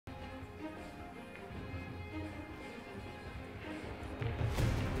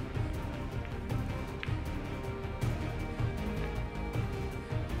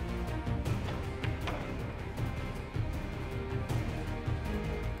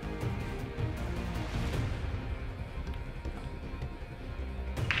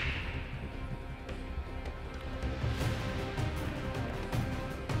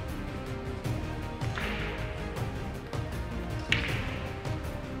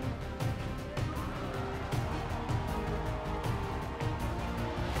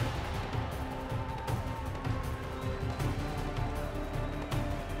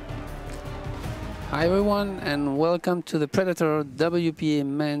Hi everyone and welcome to the Predator WPA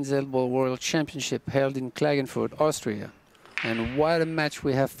Men's Elbow World Championship held in Klagenfurt, Austria. And what a match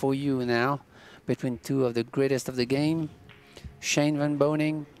we have for you now between two of the greatest of the game, Shane van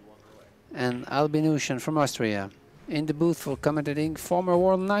Boening and Albin Ouschan from Austria. In the booth for commentating, former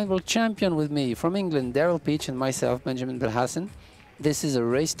World 9 World Champion with me from England, Daryl Peach, and myself, Benjamin Belhassan. This is a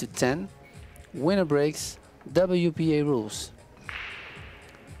race to 10, winner breaks, WPA rules.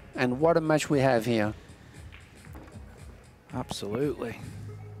 And what a match we have here. Absolutely.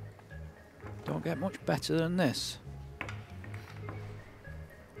 Don't get much better than this.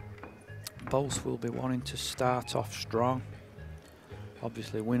 Both will be wanting to start off strong.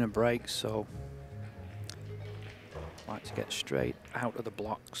 Obviously winner breaks, so like to get straight out of the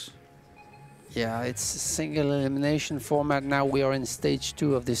blocks. Yeah, it's a single elimination format. Now we are in stage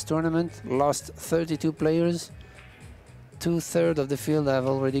 2 of this tournament. Lost 32 players. 2/3 of the field have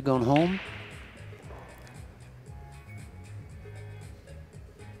already gone home.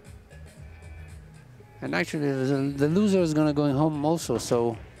 And actually the loser is going to go home also,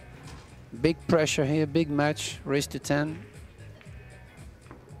 so big pressure here, big match, race to 10.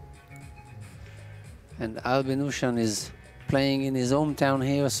 And Albin Ouschan is playing in his hometown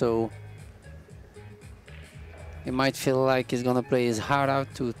here, so he might feel like he's going to play his heart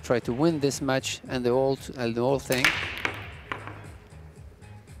out to try to win this match and the whole thing.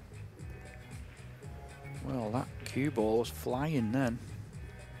 Well, that cue ball was flying then.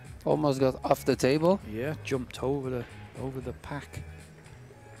 Almost got off the table. Yeah, jumped over the pack.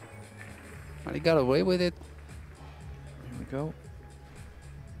 But he got away with it. Here we go.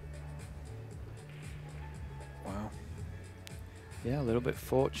 Wow. Yeah, a little bit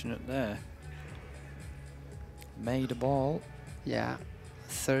fortunate there. Made a ball. Yeah,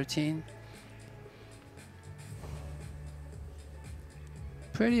 13.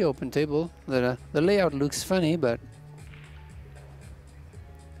 Pretty open table. The layout looks funny, but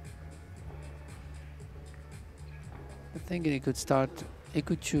I think he could start. He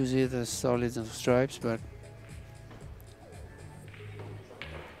could choose either solids or stripes, but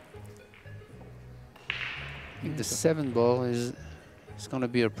I think the 7 ball is going to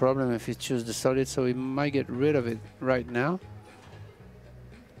be a problem if he chooses the solid, so he might get rid of it right now.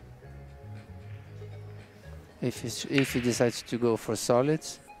 If he decides to go for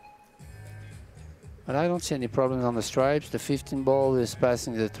solids. But I don't see any problems on the stripes. The 15 ball is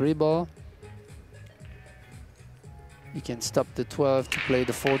passing the 3 ball. He can stop the 12 to play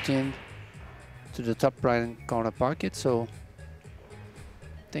the 14 to the top right hand corner pocket, so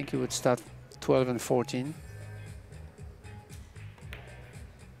I think he would start 12 and 14.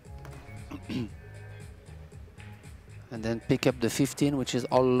 And then pick up the 15, which is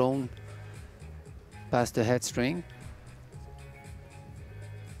all alone past the head string.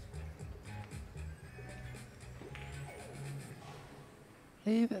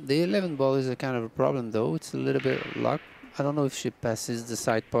 The 11 ball is a kind of a problem though. It's a little bit luck. I don't know if she passes the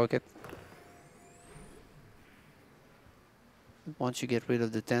side pocket. Once you get rid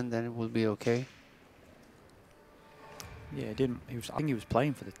of the 10, then it will be okay. Yeah, he didn't. I think he was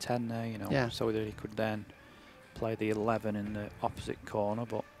playing for the 10 there, you know, yeah, so that he could then play the 11 in the opposite corner,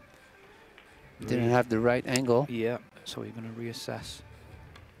 but didn't have the right angle. Yeah, so you're going to reassess.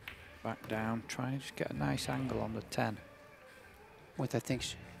 Back down, try and just get a nice angle on the 10. Which I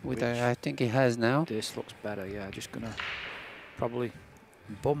think he has now. This looks better, yeah. Just going to probably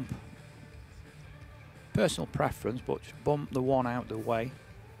bump. Personal preference, but just bump the 1 out the way.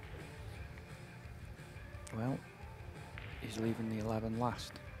 Well, he's leaving the 11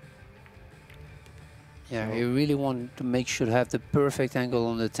 last. Yeah, so he really wanted to make sure to have the perfect angle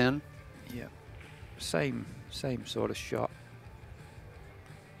on the 10. Yeah, same sort of shot.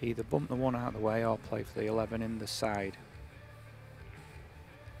 Either bump the 1 out the way or play for the 11 in the side.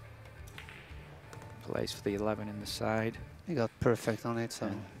 Plays for the 11 in the side. He got perfect on it, so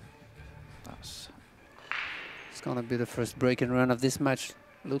that's. It's gonna be the first break and run of this match,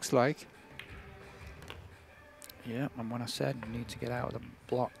 looks like. Yeah, and when I said you need to get out of the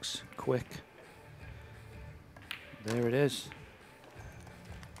blocks quick, there it is.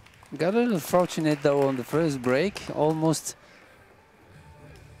 Got a little fortunate though on the first break, almost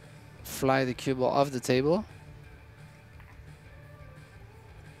fly the cue ball off the table.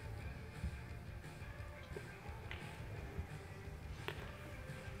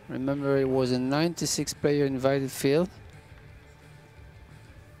 Remember, it was a 96 player invited field.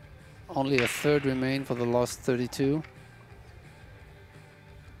 Only a third remained for the last 32.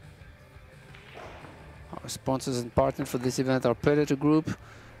 Our sponsors and partners for this event are Predator Group,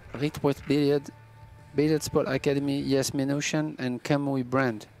 Richtwort Billiard, Billiard Sport Academy, Yasmin Ouschan, and Kamui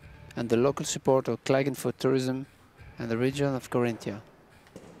Brand. and the local support of Klagenfurt tourism and the region of Corinthia.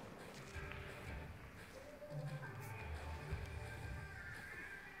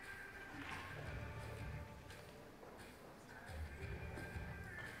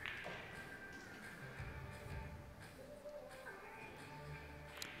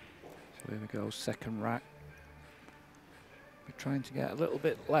 So here we go, second rack. We're trying to get a little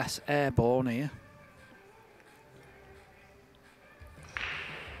bit less airborne here.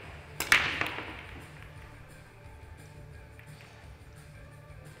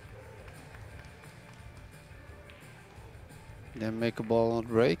 Then make a ball on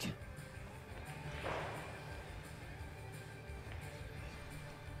break.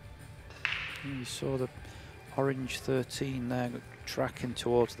 You saw the orange 13 there tracking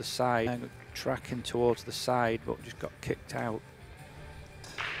towards the side, but just got kicked out.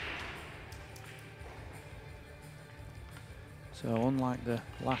 So unlike the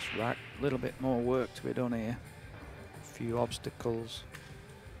last rack, a little bit more work to be done here. A few obstacles.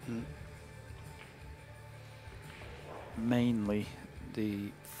 Mainly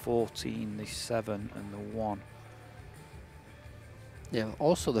the 14, the 7 and the 1. Yeah,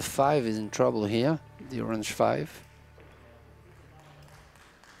 also the 5 is in trouble here, the orange 5.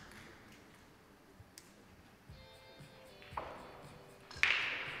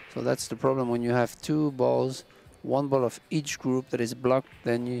 So that's the problem when you have two balls, one ball of each group that is blocked,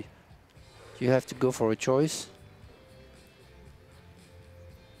 then you have to go for a choice.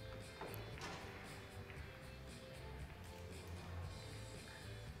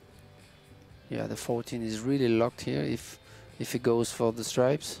 Yeah, the 14 is really locked here if it goes for the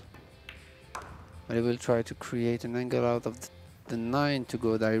stripes. But it will try to create an angle out of the 9 to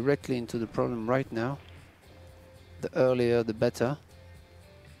go directly into the problem right now. The earlier, the better.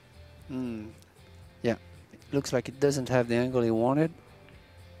 Yeah, it looks like it doesn't have the angle he wanted.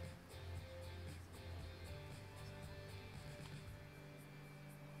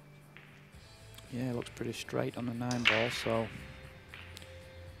 Yeah, it looks pretty straight on the 9 ball, so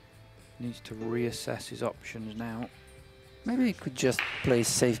needs to reassess his options now. Maybe he could just play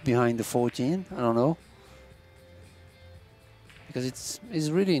safe behind the 14, I don't know. Because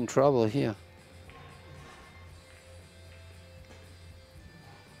he's really in trouble here.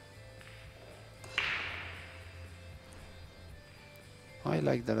 I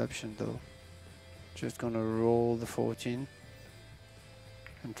like that option though. Just gonna roll the 14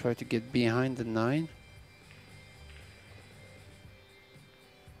 and try to get behind the 9.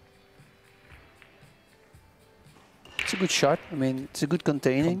 It's a good shot. I mean, it's a good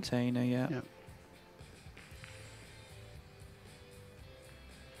containing. Container, yeah.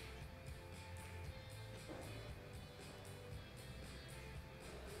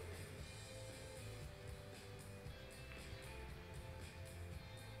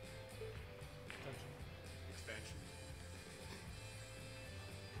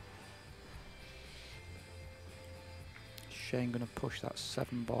 Shane going to push that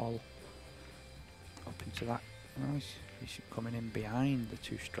 7 ball up into that. Oh, he's coming in behind the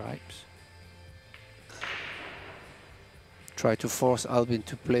 2 stripes. Try to force Albin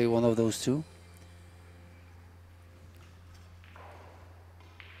to play one of those 2.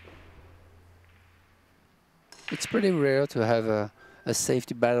 It's pretty rare to have a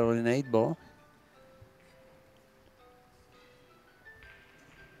safety battle in 8 ball.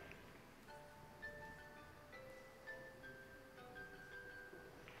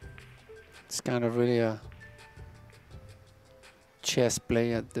 It's kind of really a chess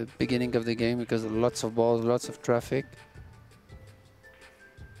play at the beginning of the game because of lots of balls, lots of traffic.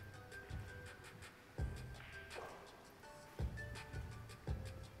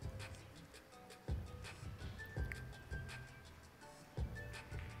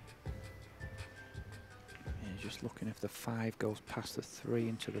 Yeah, just looking if the 5 goes past the 3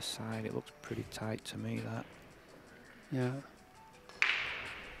 into the side, it looks pretty tight to me, that. Yeah.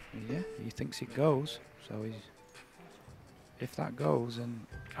 Yeah, he thinks it goes, so if that goes, then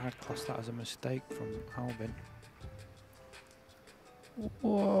I'd class that as a mistake from Albin.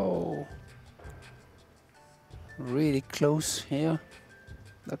 Whoa. Really close here.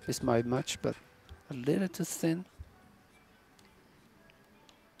 That is my match, but a little too thin.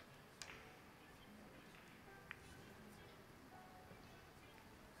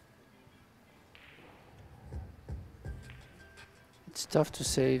 It's tough to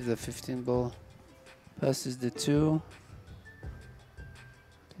save the 15 ball. Passes the 2.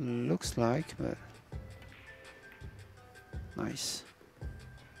 Looks like, but nice.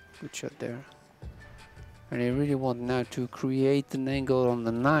 Good shot there. And I really want now to create an angle on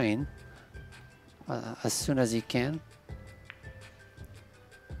the 9 as soon as he can.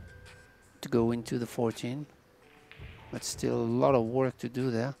 go into the 14, but still a lot of work to do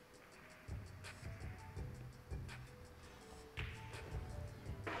there.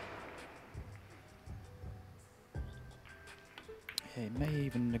 He may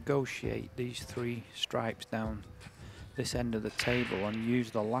even negotiate these 3 stripes down this end of the table and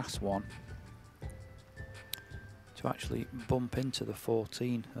use the last one to actually bump into the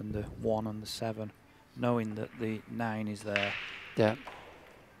 14 and the 1 and the 7, knowing that the 9 is there. Yeah.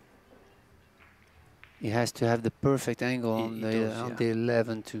 He has to have the perfect angle on the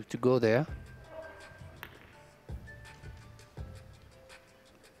 11 to go there.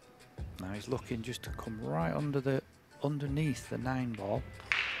 Now he's looking just to come right underneath the 9 ball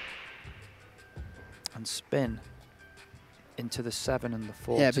and spin into the 7 and the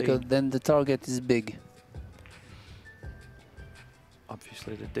 14. Yeah, because then the target is big.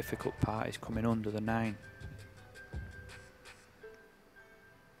 Obviously the difficult part is coming under the 9.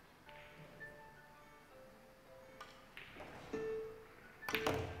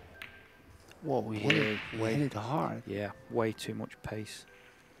 Whoa, he hit it hard. Yeah, way too much pace.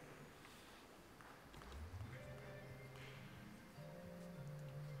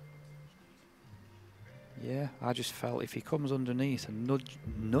 Yeah, I just felt if he comes underneath and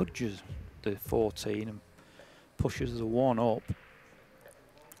nudges the 14 and pushes the 1 up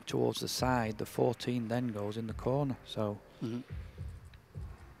towards the side, the 14 then goes in the corner. So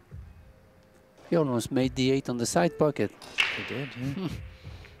he almost made the 8 on the side pocket. He did, yeah.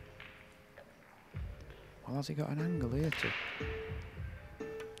 Well, has he got an angle here to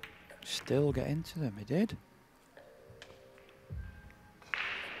still get into them? He did.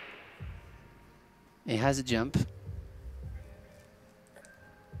 He has a jump.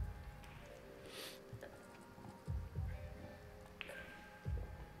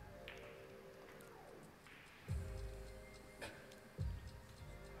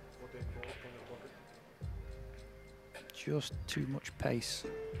 Just too much pace.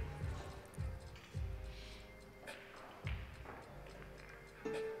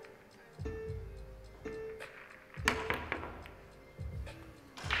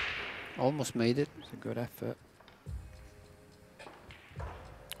 Almost made it. It's a good effort.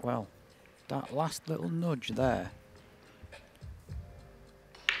 Well, that last little nudge there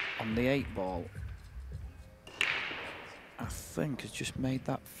on the 8 ball, I think has just made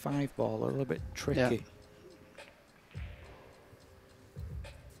that 5 ball a little bit tricky. Yeah.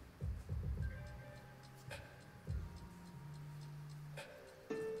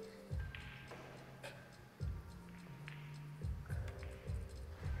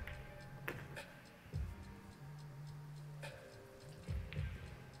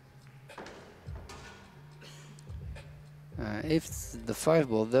 If the 5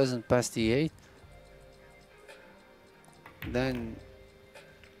 ball doesn't pass the 8, then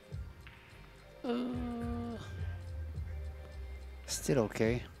still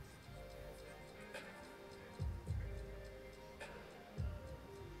okay.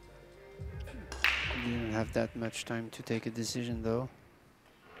 Didn't have that much time to take a decision though.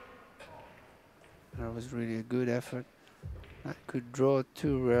 That was really a good effort. I could draw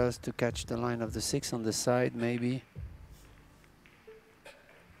 2 rails to catch the line of the 6 on the side maybe.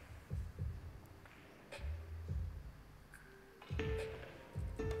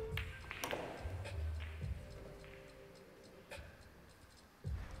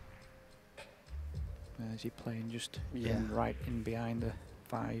 Is he playing just right in behind the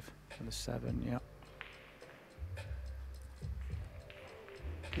 5 and the 7? Yeah.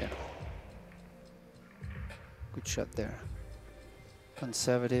 Yeah. Good shot there.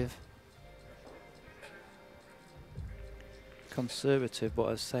 Conservative. Conservative, but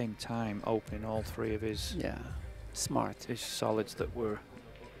at the same time opening all 3 of his smart. His solids that were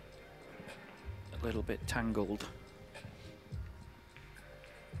a little bit tangled.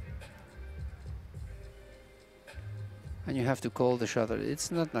 And you have to call the shot.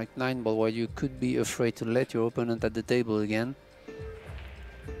 It's not like 9 ball where you could be afraid to let your opponent at the table again.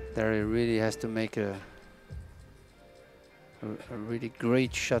 There he really has to make a really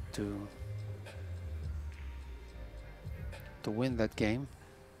great shot to win that game.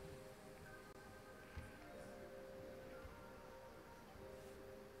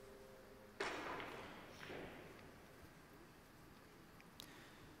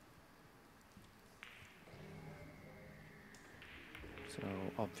 So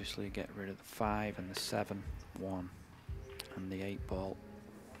obviously get rid of the 5 and the 7, 1, and the 8 ball.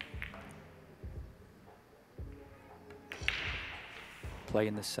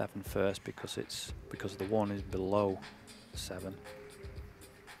 Playing the 7 first because the 1 is below the 7.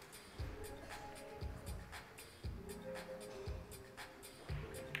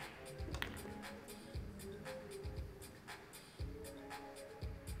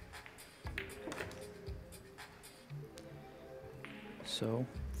 So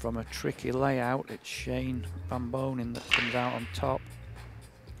from a tricky layout, it's Shane Van Boening that comes out on top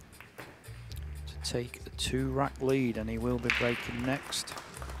to take a 2-rack lead, and he will be breaking next.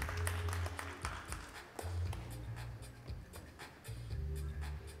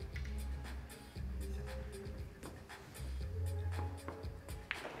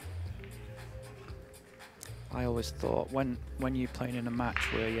 I always thought when you're playing in a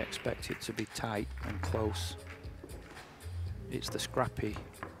match where you expect it to be tight and close, it's the scrappy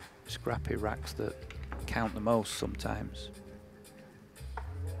racks that count the most sometimes.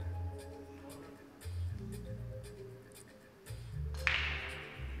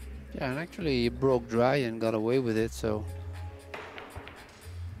 Yeah, and actually he broke dry and got away with it, so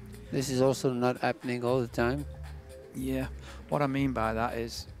this is also not happening all the time. Yeah, what I mean by that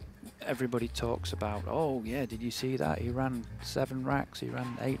is everybody talks about, oh yeah, did you see that? He ran 7 racks, he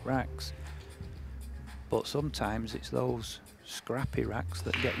ran 8 racks. But sometimes it's those scrappy racks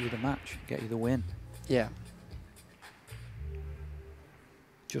that get you the match, get you the win. Yeah.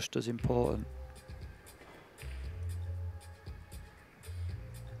 Just as important.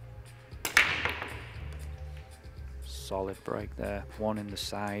 Solid break there, 1 in the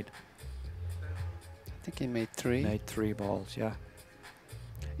side. I think he made 3. Made 3 balls, yeah.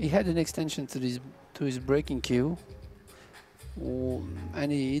 He had an extension to his breaking cue,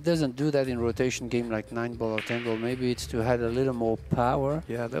 and he doesn't do that in rotation game like 9-ball or 10-ball. Maybe it's to add a little more power.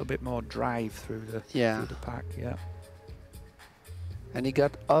 Yeah, a little bit more drive through the pack, yeah. And he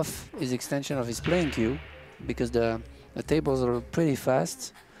got off his extension of his playing cue because the tables are pretty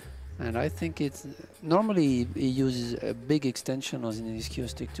fast, and I think it's normally he uses a big extension on his cue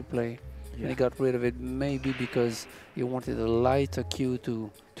stick to play. Yeah. And he got rid of it maybe because he wanted a lighter cue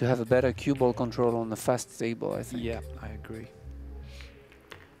to have a better cue ball control on the fast table, I think. Yeah, I agree.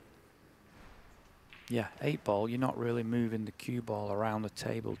 Yeah, 8-ball, you're not really moving the cue ball around the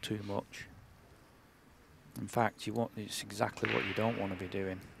table too much. In fact, it's exactly what you don't want to be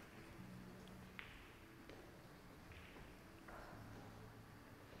doing.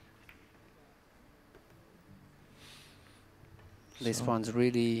 This one's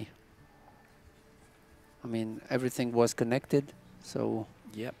really, I mean, everything was connected, so.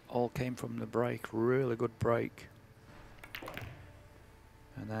 Yep, all came from the break, really good break.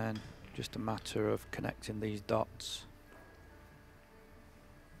 And then just a matter of connecting these dots.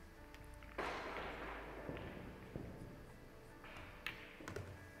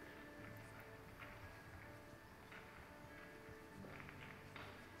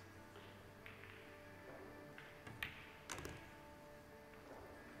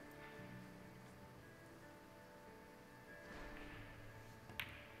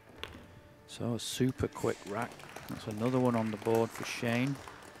 So a super quick rack. That's another one on the board for Shane.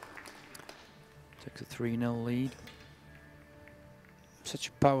 Takes a 3-0 lead. Such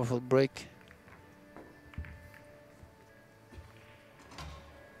a powerful break.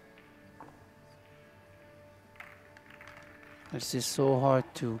 It's just so hard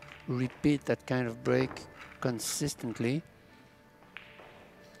to repeat that kind of break consistently.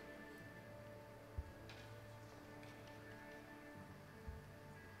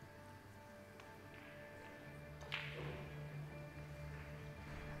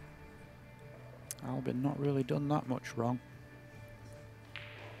 Albin not really done that much wrong.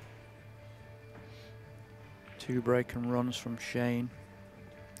 2 break and runs from Shane,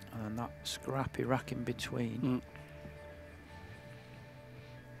 and that scrappy rack in between.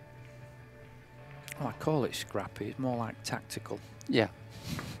 Well, I call it scrappy, it's more like tactical. Yeah.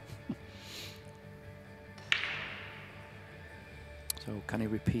 So can he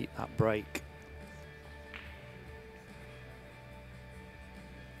repeat that break?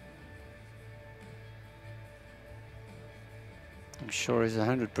 I'm sure he's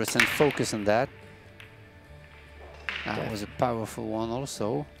 100% focused on that. That was a powerful one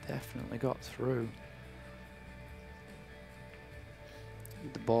also. Definitely got through.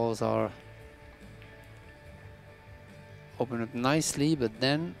 The balls are open up nicely, but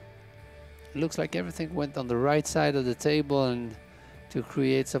then it looks like everything went on the right side of the table and to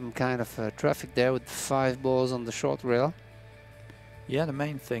create some kind of traffic there with 5 balls on the short rail. Yeah, the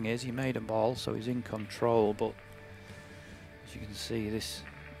main thing is he made a ball, so he's in control, but as you can see, this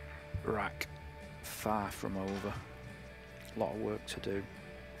rack far from over. A lot of work to do.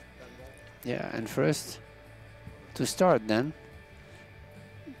 Yeah, and first, to start then,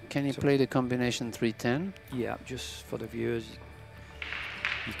 can you play the combination 3-10? Yeah, just for the viewers,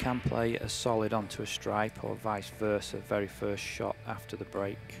 you can play a solid onto a stripe or vice versa, very first shot after the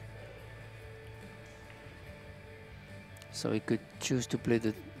break. So he could choose to play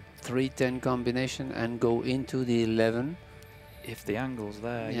the 3-10 combination and go into the 11. If the angle's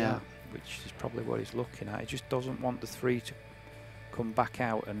there, yeah, which is probably what he's looking at. He just doesn't want the 3 to come back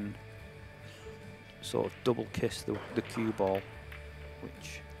out and sort of double kiss the cue ball,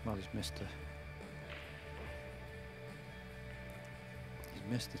 which, well, he's missed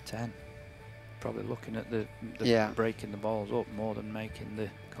a 10. Probably looking at the breaking the balls up more than making the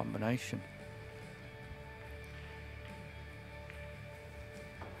combination.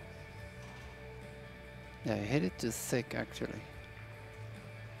 Yeah, he hit it too thick actually.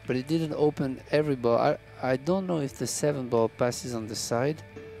 But it didn't open every ball. I don't know if the 7 ball passes on the side,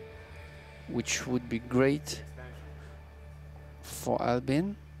 which would be great for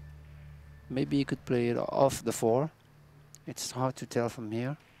Albin. Maybe he could play it off the 4. It's hard to tell from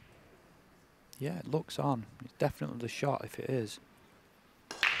here. Yeah, it looks on. It's definitely the shot if it is.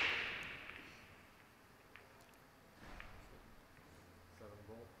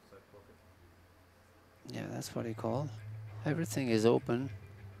 Yeah, that's what he called. Everything is open.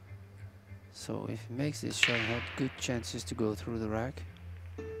 So if he makes this shot, he had good chances to go through the rack.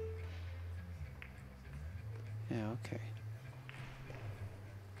 Yeah, okay.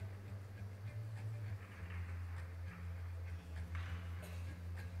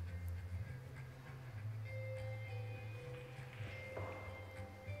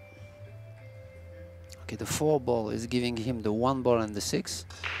 Okay, the 4 ball is giving him the 1 ball and the 6.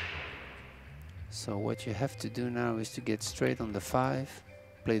 So what you have to do now is to get straight on the 5,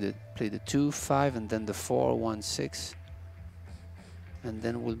 play the 2, 5, and then the 4, 1, 6. And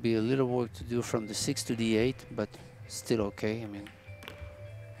then will be a little work to do from the 6 to the 8, but still okay. I mean,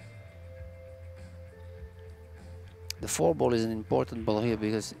 the 4 ball is an important ball here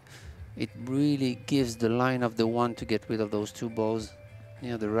because it really gives the line of the 1 to get rid of those 2 balls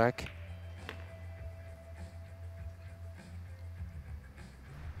near the rack.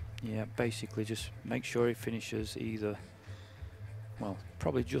 Yeah, basically just make sure it finishes either, well,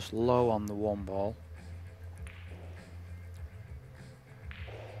 probably just low on the 1 ball.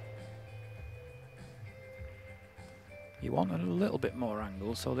 You want a little bit more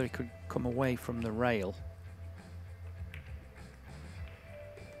angle so that it could come away from the rail.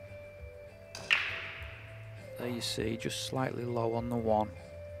 There you see, just slightly low on the 1.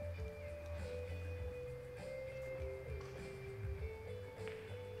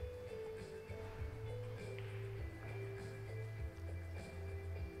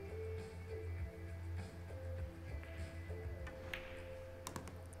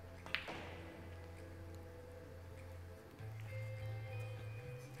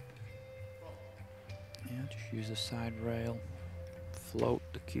 Just use the side rail, float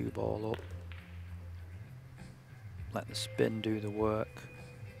the cue ball up, let the spin do the work.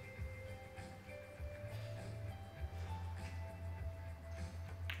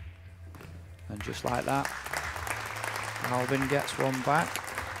 And just like that, Albin gets one back.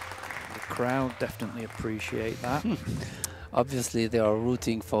 The crowd definitely appreciate that. Obviously they are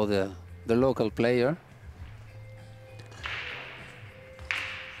rooting for the local player.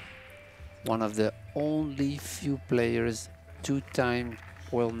 One of the only few players, 2-time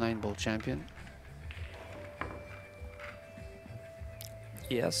world 9-ball champion.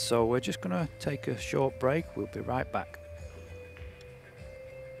 Yes, so we're just going to take a short break. We'll be right back.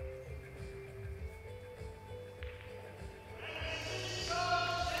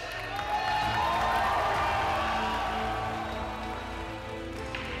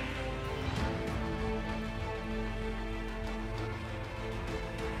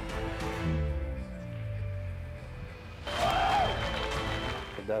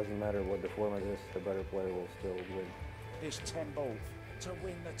 It doesn't matter what the format is, the better player will still win. This 10 ball to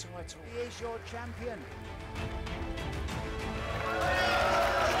win the title. He is your champion.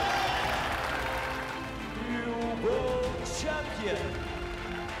 New world champion.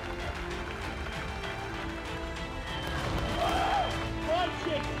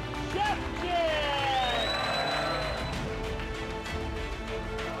 Fighting champion.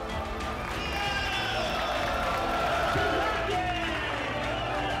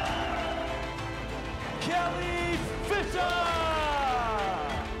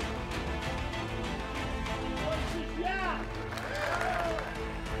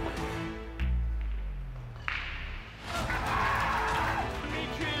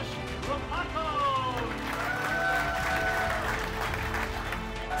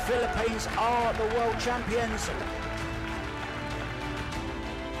 Philippines are the world champions.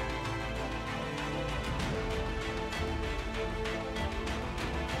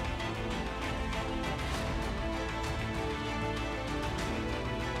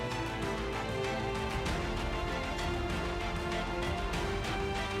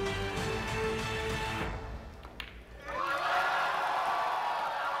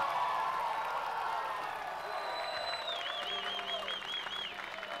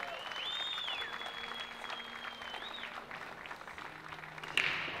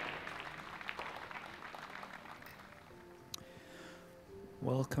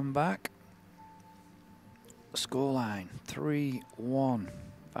 Welcome back. Scoreline 3-1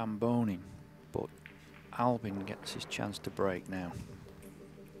 Van Boening, but Albin gets his chance to break now.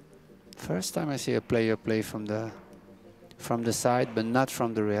 First time I see a player play from the side, but not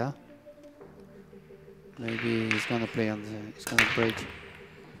from the rear. Maybe he's gonna play on the. He's gonna break.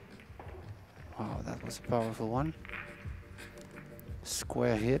 Wow, that was a powerful one.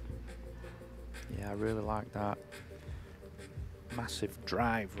 Square hit. Yeah, I really like that. Massive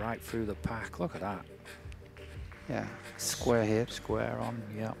drive right through the pack. Look at that. Yeah, square hit. Square on,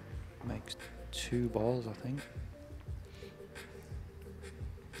 yeah. Makes 2 balls, I think.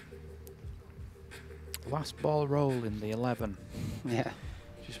 Last ball roll in the 11. Yeah.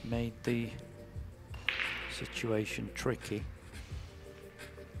 Just made the situation tricky.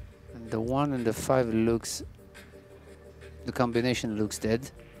 And the 1 and the 5 looks. The combination looks dead.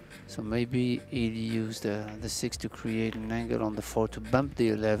 So maybe he'll use the 6 to create an angle on the 4 to bump the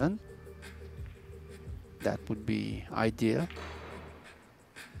 11. That would be ideal.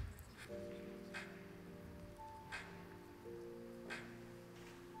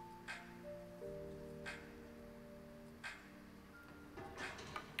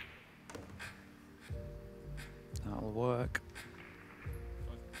 That'll work.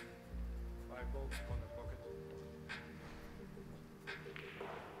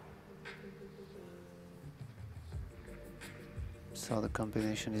 So the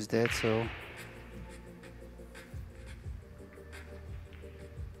combination is dead, so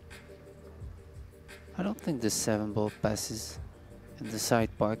I don't think the 7 ball passes in the side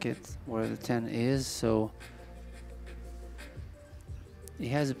pocket where the 10 is, so he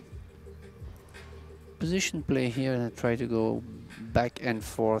has a position play here and try to go back and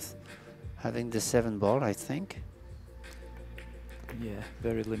forth having the 7 ball, I think. Yeah,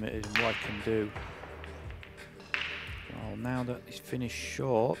 very limited in what I can do. Well, now that he's finished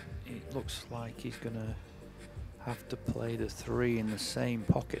short, it looks like he's gonna have to play the 3 in the same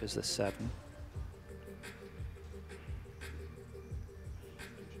pocket as the 7.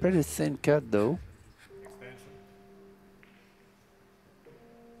 Pretty thin cut though.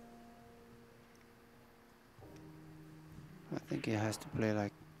 I think he has to play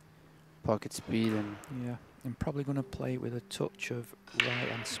like pocket speed and Yeah, I'm probably going to play with a touch of right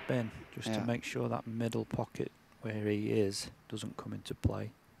hand spin just to make sure that middle pocket where he is doesn't come into play.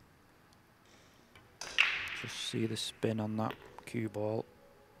 Just see the spin on that cue ball.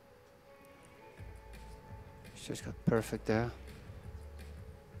 he's just got perfect there.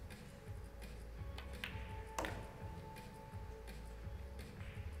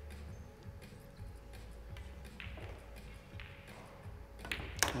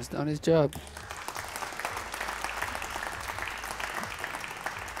 Has done his job.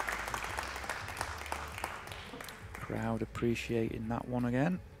 Crowd appreciating that one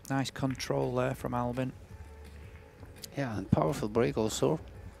again. Nice control there from Albin. Yeah, and powerful break also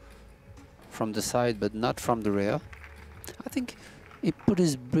from the side, but not from the rear. I think he put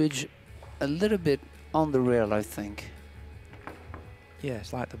his bridge a little bit on the rail, I think. Yeah,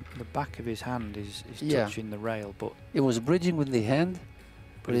 it's like the back of his hand is touching the rail, but It was bridging with the hand,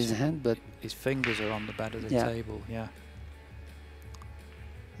 but with his hand, but his fingers are on the bed of the table. Yeah.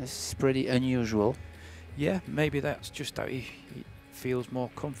 this is pretty unusual. Yeah, maybe that's just how he feels more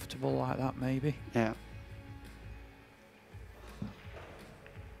comfortable like that, maybe. Yeah.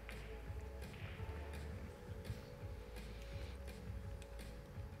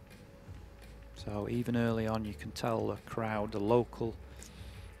 So even early on you can tell the crowd, the local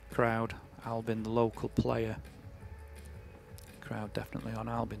crowd, Albin the local player, crowd definitely on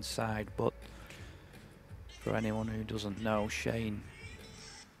Albin's side, but for anyone who doesn't know, Shane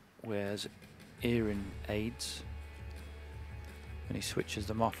wears hearing aids and he switches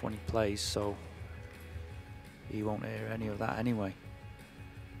them off when he plays, so he won't hear any of that anyway.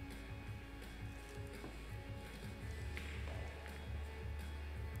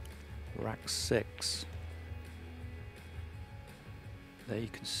 Rack 6. There you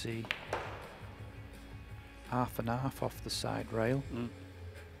can see half and half off the side rail.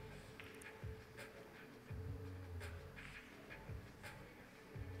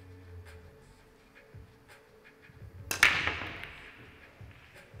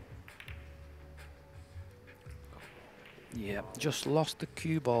 Yeah, just lost the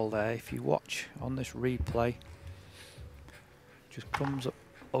cue ball there. If you watch on this replay, just comes up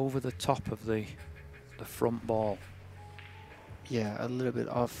over the top of the front ball. Yeah, a little bit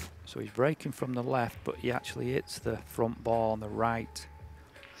off. So he's breaking from the left, but he actually hits the front ball on the right.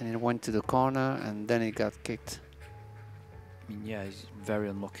 And it went to the corner and then it got kicked. I mean, yeah, he's very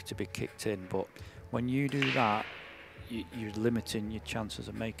unlucky to be kicked in, but when you do that, you're limiting your chances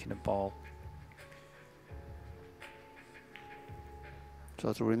of making a ball.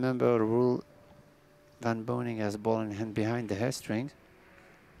 So to remember the rule, Van Boening has ball in hand behind the head strings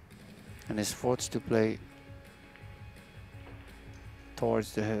and is forced to play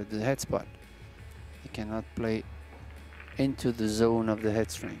towards the head spot. He cannot play into the zone of the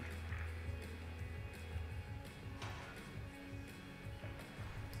head string.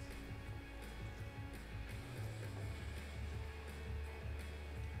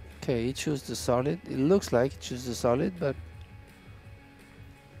 Okay, he chose the solid. It looks like he chose the solid, but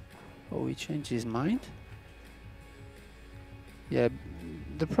oh, he changed his mind. Yeah,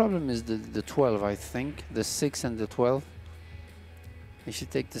 the problem is the 12, I think, the 6 and the 12. If you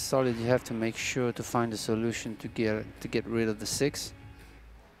take the solid, you have to make sure to find a solution to get rid of the 6.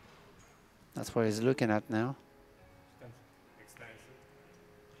 That's what he's looking at now.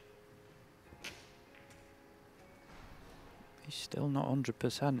 He's still not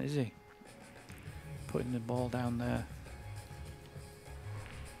 100%, is he? Putting the ball down there.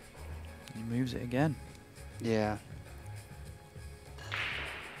 He moves it again. Yeah.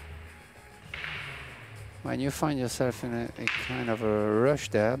 When you find yourself in a kind of a rush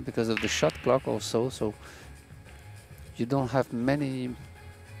there because of the shot clock also, so you don't have many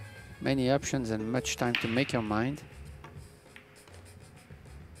options and much time to make your mind.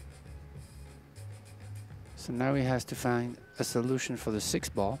 So now he has to find a solution for the 6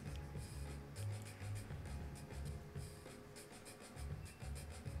 ball.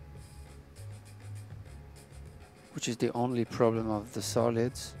 Which is the only problem of the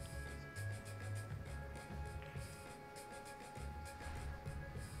solids.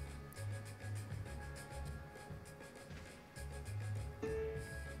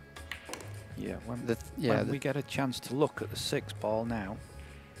 Yeah, when we get a chance to look at the 6 ball now.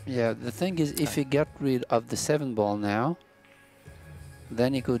 Yeah, the thing is, if he got rid of the 7 ball now,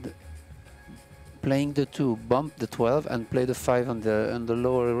 then he could, playing the 2, bump the 12 and play the 5 on the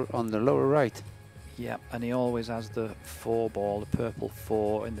lower right. Yeah, and he always has the 4 ball, the purple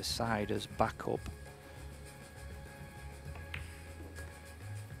 4 in the side as backup.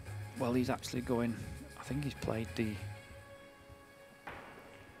 Well, he's actually going, I think he's played the,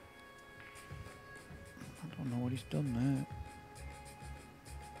 I don't know what he's done there.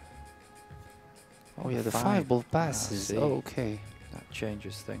 Oh yeah, the 5 ball passes. Oh, okay. That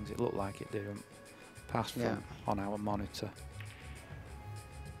changes things. It looked like it didn't pass from on our monitor.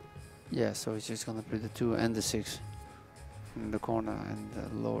 Yeah, so he's just gonna play the 2 and the 6 in the corner and the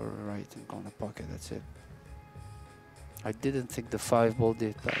lower right and corner pocket. That's it. I didn't think the 5 ball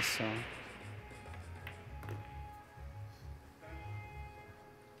did pass. So.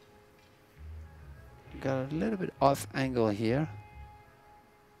 Got a little bit off angle here.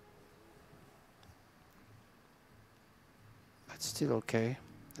 But still okay.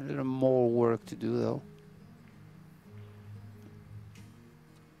 A little more work to do though.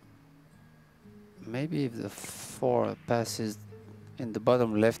 Maybe if the 4 passes in the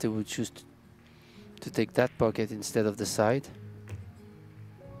bottom left, it would choose to take that pocket instead of the side.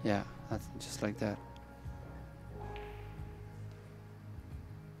 Yeah, that's just like that.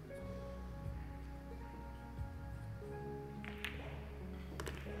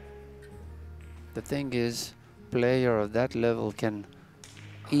 The thing is, player of that level can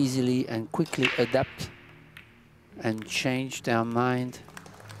easily and quickly adapt and change their mind.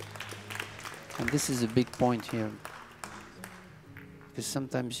 And this is a big point here, because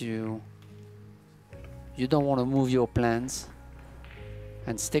sometimes you don't want to move your plans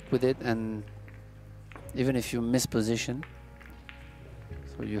and stick with it, and even if you miss position,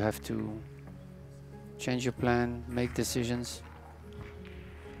 so you have to change your plan, make decisions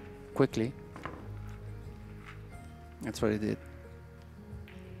quickly. That's what he did.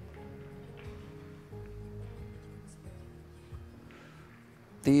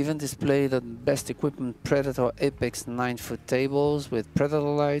 The event is played on best equipment Predator Apex 9-foot tables with Predator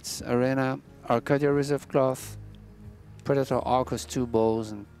lights, arena, Arcadia reserve cloth, Predator Arcos 2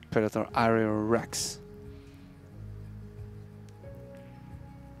 balls and Predator area racks.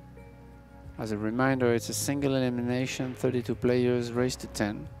 As a reminder, it's a single elimination, 32 players, race to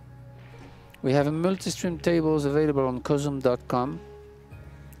 10. We have a multi-stream tables available on Kozoom.com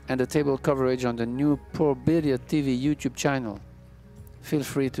and a table coverage on the new ProBilliardTV YouTube channel. Feel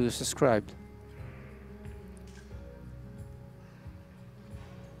free to subscribe.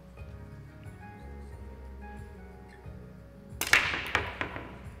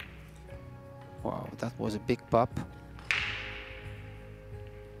 Wow, that was a big pop.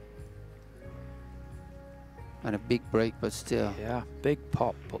 And a big break, but still. Yeah, big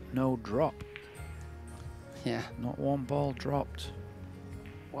pop, but no drop. Yeah. Not one ball dropped.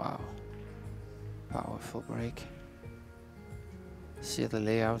 Wow. Powerful break. See the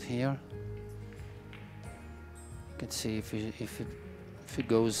layout here. You can see if it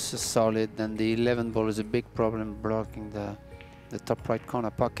goes solid, then the 11 ball is a big problem blocking the top right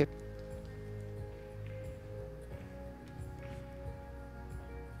corner pocket.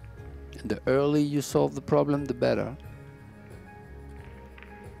 And the earlier you solve the problem, the better.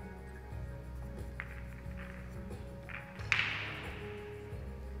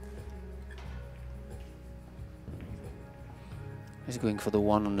 He's going for the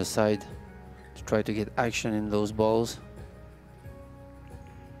one on the side to try to get action in those balls.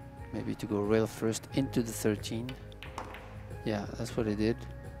 Maybe to go rail first into the 13. Yeah, that's what he did.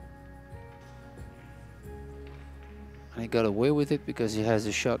 And he got away with it because he has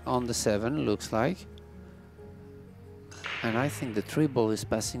a shot on the 7, looks like. And I think the 3 ball is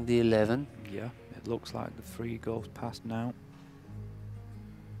passing the 11. Yeah, it looks like the 3 goes past now.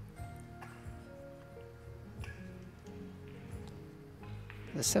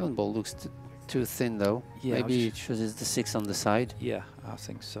 The 7 ball looks too thin though. Yeah, maybe it chooses the 6 on the side. Yeah, I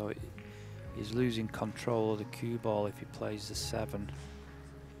think so. He's losing control of the cue ball if he plays the 7.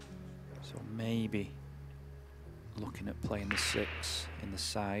 So maybe looking at playing the 6 in the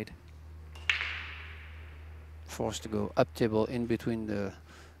side. Forced to go up table in between the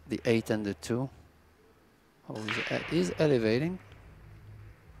 8 and the 2. Oh, he's elevating.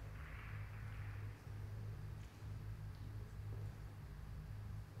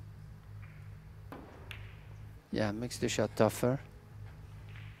 Yeah, makes the shot tougher.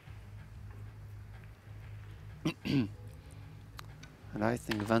 And I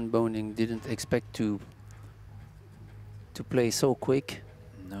think Van Boening didn't expect to play so quick.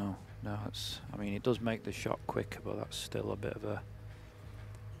 No, I mean, it does make the shot quicker, but that's still a bit of a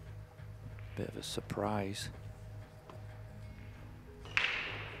surprise.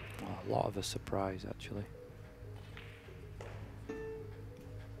 Well, a lot of a surprise, actually.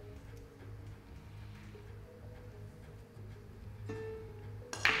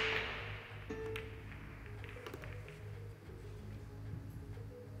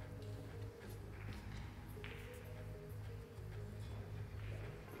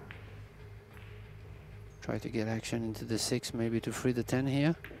 Try to get action into the 6, maybe to free the 10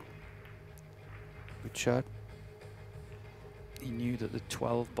 here. Good shot. He knew that the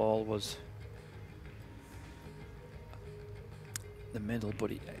 12 ball was the middle,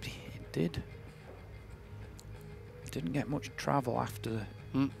 but it didn't get much travel after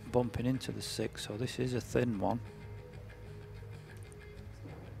bumping into the 6, so this is a thin one.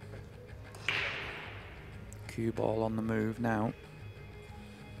 Cue ball on the move now.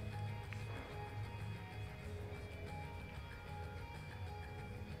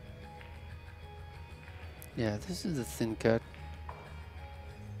 Yeah, this is a thin cut.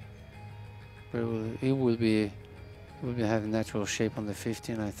 But he will be having natural shape on the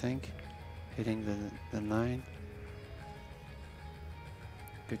 15, I think. Hitting the 9.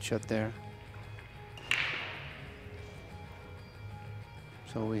 Good shot there.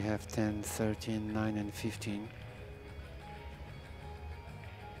 So we have 10, 13, 9 and 15.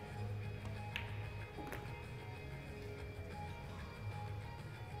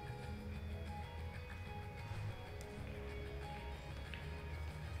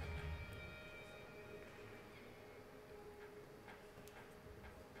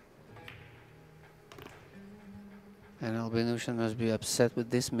 And Albin Ouschan must be upset with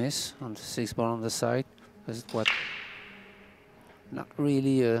this miss on the 6 ball on the side, because it was not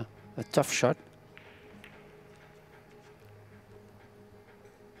really a tough shot.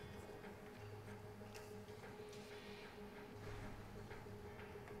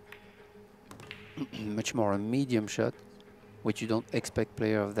 Much more a medium shot, which you don't expect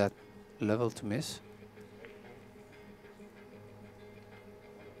player of that level to miss.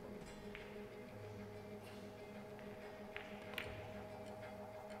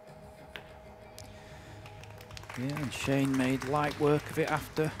 Yeah, and Shane made light work of it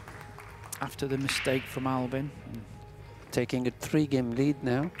after the mistake from Albin. Taking a 3-game lead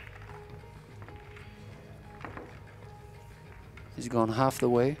now. He's gone half the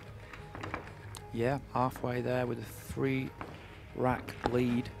way. Yeah, halfway there with a 3-rack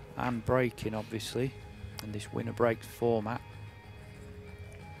lead and breaking, obviously, in this winner breaks format.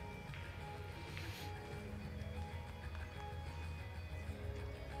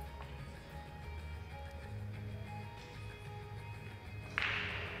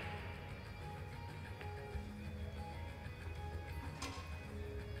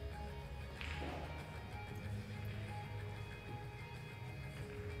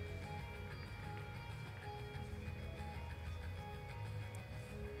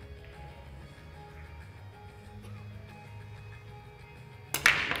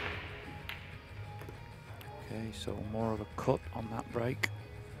 Okay, so more of a cut on that break.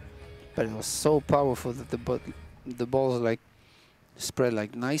 But it was so powerful that the balls like spread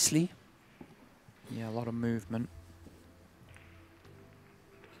like nicely. Yeah, a lot of movement.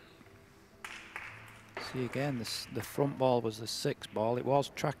 See again, the front ball was the 6 ball. It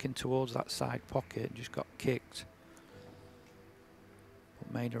was tracking towards that side pocket, just got kicked.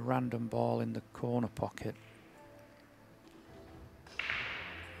 But made a random ball in the corner pocket.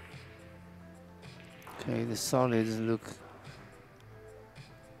 Okay, the solids look...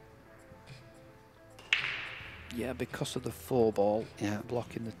 Yeah, because of the 4 ball, yeah,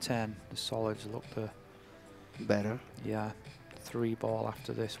 blocking the 10, the solids look better. yeah, 3 ball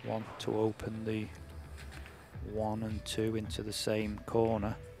after this one to open the 1 and 2 into the same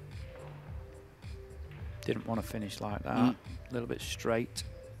corner. Didn't want to finish like that. A little bit straight.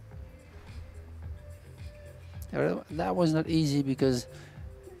 That was not easy because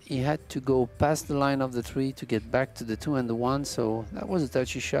he had to go past the line of the 3 to get back to the 2 and the 1, so that was a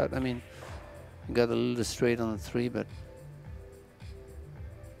touchy shot. I mean, he got a little straight on the 3, but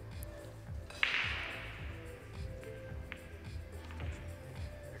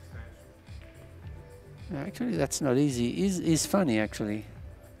actually that's not easy. It's funny actually,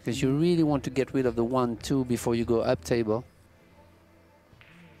 because you really want to get rid of the 1-2 before you go up table.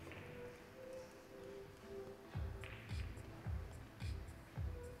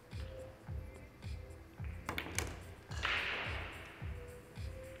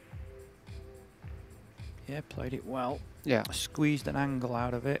 Yeah, played it well. Yeah. Squeezed an angle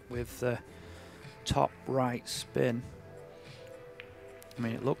out of it with the top right spin. I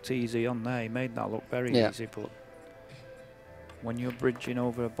mean, it looked easy on there. He made that look very easy, but when you're bridging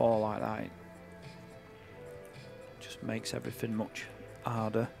over a ball like that, it just makes everything much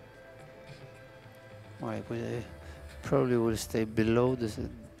harder. Right, we probably will stay below the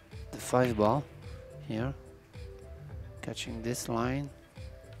 5 ball here, catching this line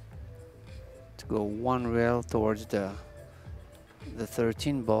to go 1 rail towards the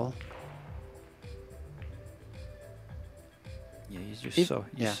 13 ball. Yeah,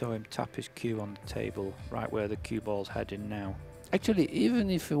 you saw him tap his cue on the table right where the cue ball's heading now. Actually, even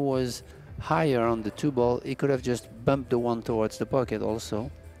if it was higher on the 2 ball, he could have just bumped the 1 towards the pocket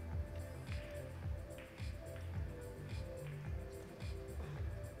also.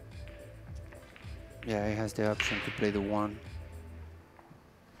 Yeah, he has the option to play the 1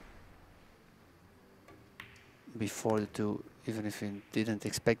 before the 2, even if he didn't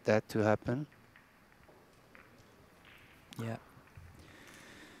expect that to happen. Yeah.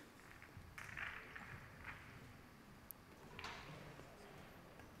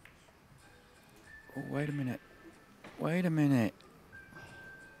 Oh, wait a minute. Wait a minute.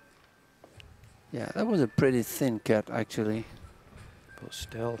 Yeah, that was a pretty thin cut actually. But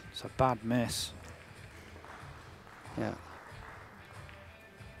still, it's a bad miss. Yeah.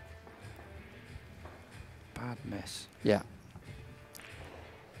 Bad miss. Yeah.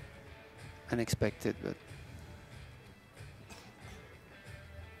 Unexpected, but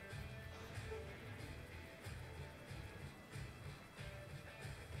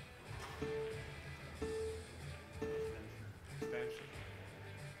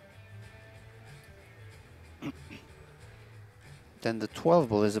then the 12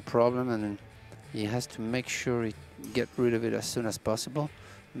 ball is a problem, and he has to make sure he get rid of it as soon as possible.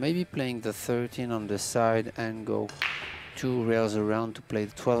 Maybe playing the 13 on the side and go 2 rails around to play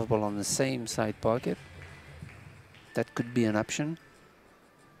the 12 ball on the same side pocket. That could be an option.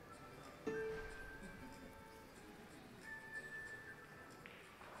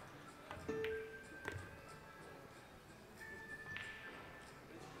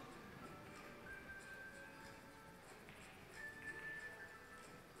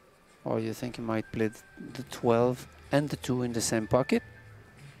 Or you think he might play the 12 and the 2 in the same pocket?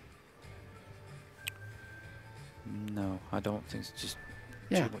 No, I don't think it's just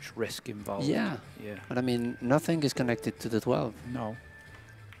Yeah. too much risk involved. Yeah. Yeah. But I mean, nothing is connected to the 12. No.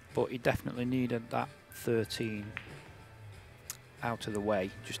 But he definitely needed that 13 out of the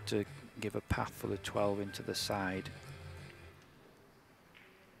way just to give a path for the 12 into the side.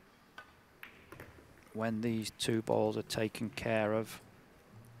 When these 2 balls are taken care of,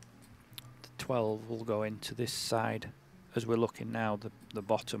 the 12 will go into this side as we're looking now, the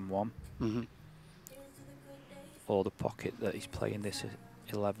bottom one. Mm-hmm. Or the pocket that he's playing this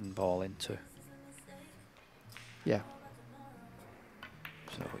 11 ball into. Yeah.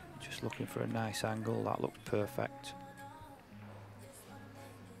 So just looking for a nice angle, that looked perfect.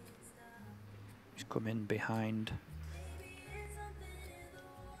 He's come in behind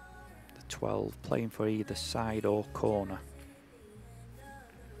the 12, playing for either side or corner.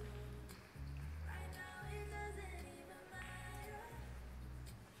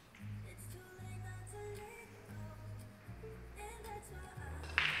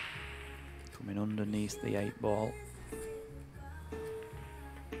 coming underneath the 8 ball.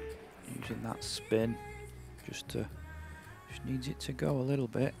 Using that spin just needs it to go a little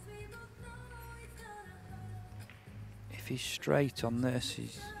bit. If he's straight on this,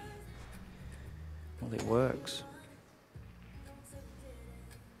 well, it works.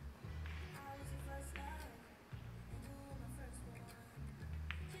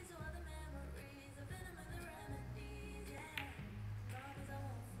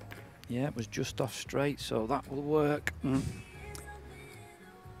 Yeah, it was just off straight, so that will work.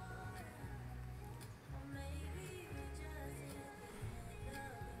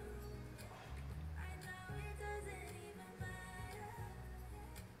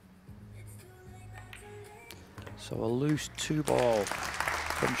 So a loose 2 ball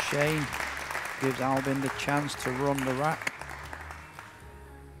from Shane gives Albin the chance to run the rack.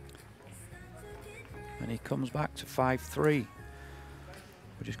 And he comes back to 5-3.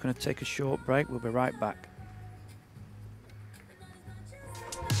 We're just going to take a short break. We'll be right back.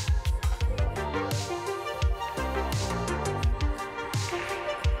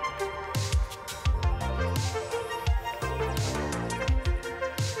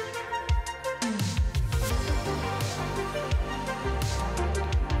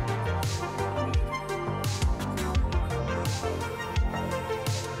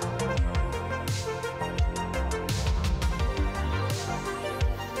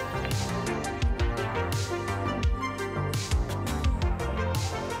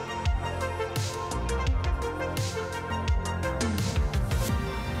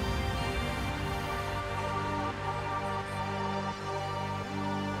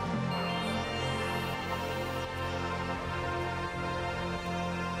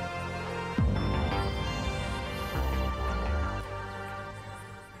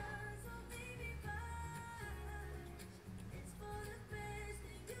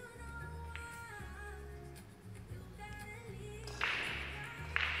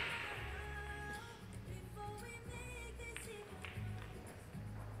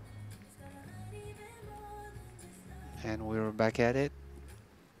 And we're back at it.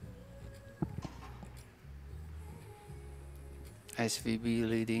 SVB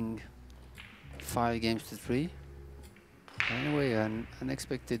leading 5-3. Anyway, an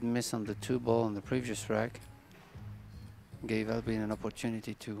unexpected miss on the 2 ball on the previous rack gave Albin an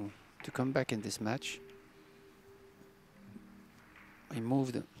opportunity to come back in this match. He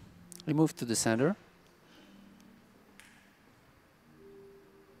moved to the center.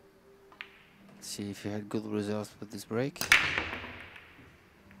 See if he had good results with this break.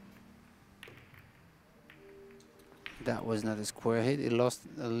 That was not a square hit. He lost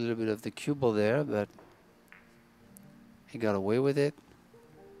a little bit of the cue ball there, but he got away with it.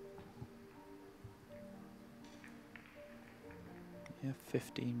 Yeah,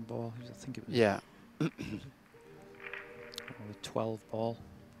 15 ball. I think it was. Yeah. The 12 ball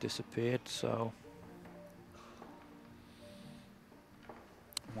disappeared. So,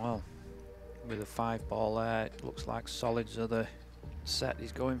 well, with a 5 ball there, it looks like solids are the set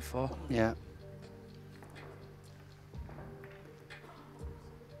he's going for. Yeah.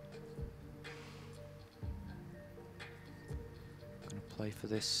 Going to play for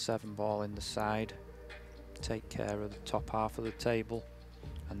this 7 ball in the side, take care of the top half of the table,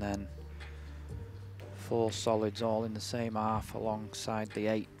 and then 4 solids all in the same half alongside the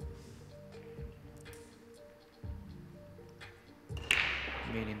 8.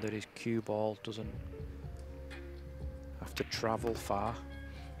 Meaning that his cue ball doesn't have to travel far.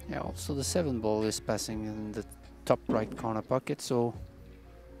 Yeah, also the 7 ball is passing in the top right corner pocket, so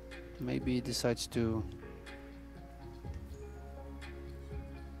maybe he decides to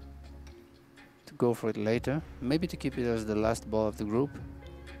go for it later. Maybe to keep it as the last ball of the group.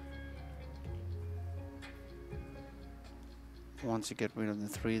 Once you get rid of the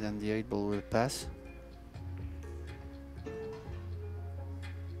 3, then the 8 ball will pass.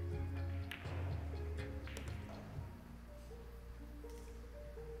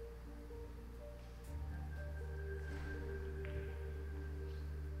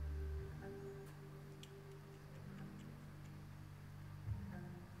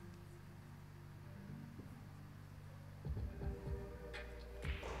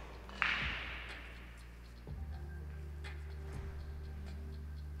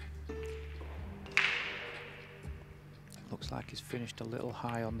 Looks like he's finished a little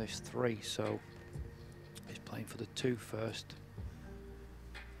high on this 3, so he's playing for the 2 first.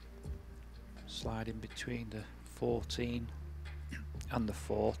 Sliding between the 14 and the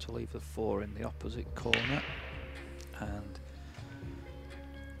 4 to leave the 4 in the opposite corner, and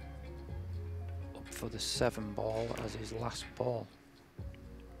up for the 7 ball as his last ball.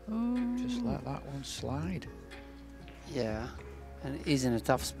 Just let that one slide. Yeah, and he's in a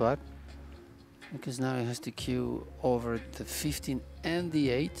tough spot because now he has to queue over the 15 and the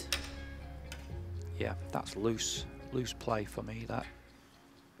 8. Yeah, that's loose play for me. That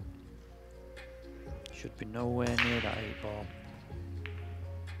should be nowhere near that 8-ball.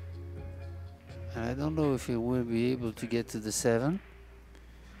 And I don't know if he will be able to get to the 7.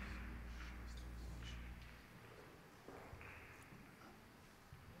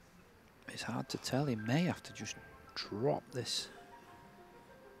 It's hard to tell. He may have to just drop this.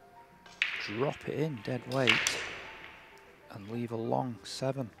 Drop it in dead weight and leave a long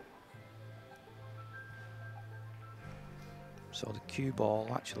 7. So the cue ball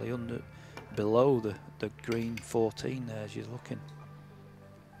actually below the green 14 there as you're looking.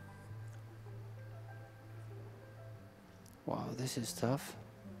 Wow, this is tough.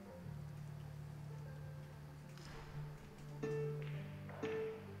 And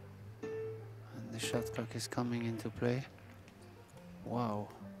the shot clock is coming into play. Wow.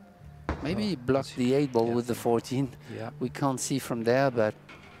 Maybe he blocked the 8-ball with the 14. Yeah. We can't see from there, but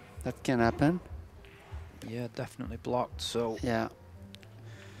that can happen. Yeah, definitely blocked. So yeah.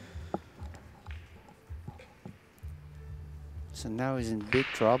 So now he's in big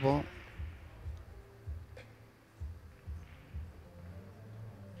trouble.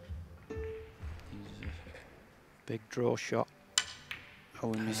 He's a big draw shot.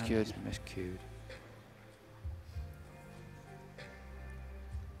 Oh, he miscued. Miscued.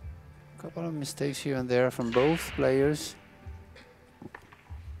 Couple of mistakes here and there from both players.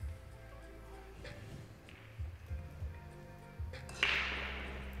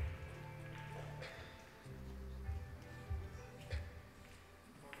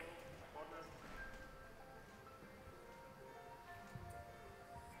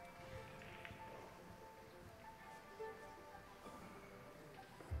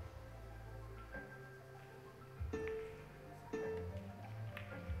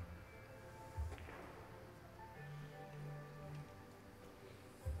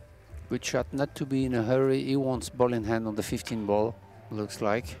 Good shot, not to be in a hurry. He wants ball in hand on the 15 ball, looks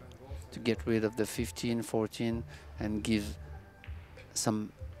like, to get rid of the 15, 14 and give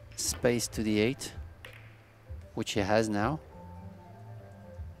some space to the 8, which he has now.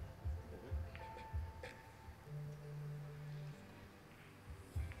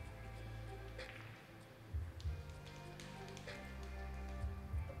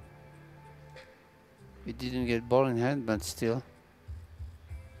 He didn't get ball in hand, but still.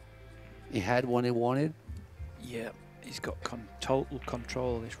 He had one he wanted. Yeah, he's got total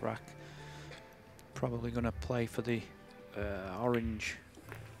control of this rack. Probably going to play for the orange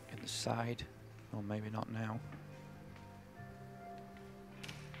in the side, or maybe not now.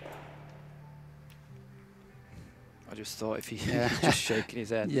 I just thought if he he's just shaking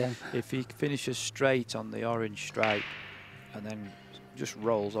his head. Yeah. If he finishes straight on the orange stripe and then just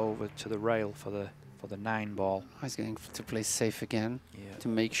rolls over to the rail for the 9 ball. He's going to play safe again Yeah. to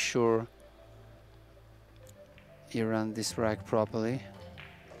make sure he ran this rack properly.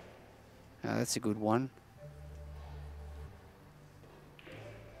 That's a good one.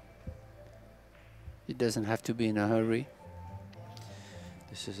 He doesn't have to be in a hurry.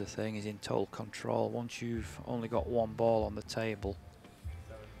 This is the thing, he's in total control. Once you've only got 1 ball on the table,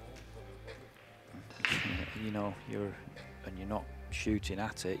 you know, you're not shooting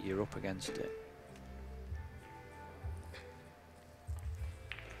at it, you're up against it.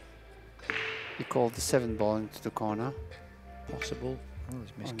 He called the 7 ball into the corner. Possible. Oh,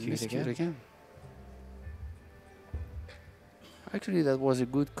 he's miscued Miscued again. again. Actually, that was a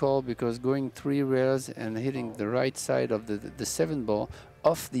good call because going 3 rails and hitting the right side of the 7 ball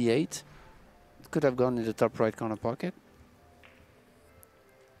off the 8 could have gone in the top right corner pocket.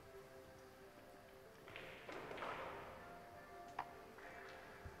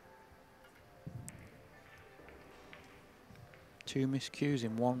 Two miscues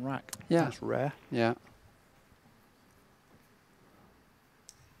in 1 rack. Yeah. That's rare. Yeah.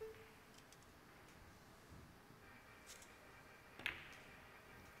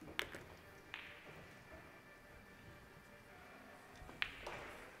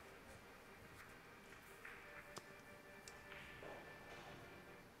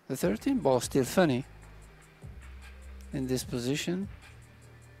 The 13 ball still funny in this position.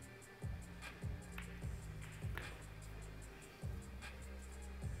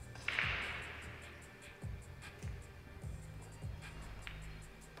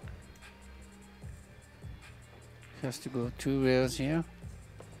 He has to go 2 rails here.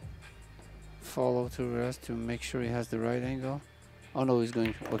 Follow 2 rails to make sure he has the right angle. Oh no, he's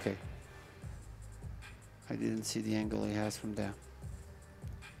going, okay. I didn't see the angle he has from there.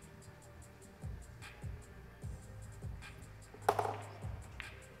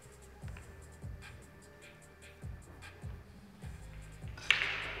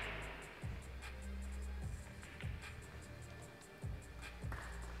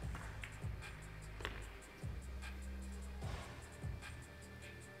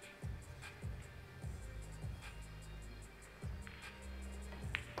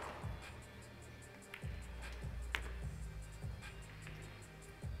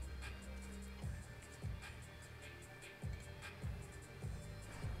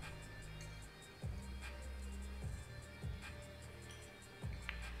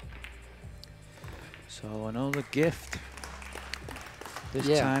 So another gift.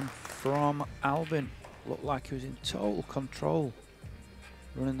 This time from Albin. Looked like he was in total control.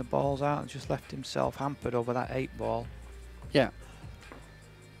 Running the balls out and just left himself hampered over that 8 ball. Yeah.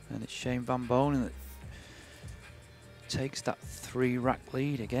 And it's Shane Van Boening that takes that 3-rack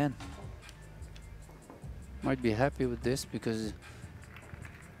lead again. Might be happy with this because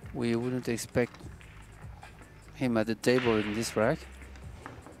we wouldn't expect him at the table in this rack.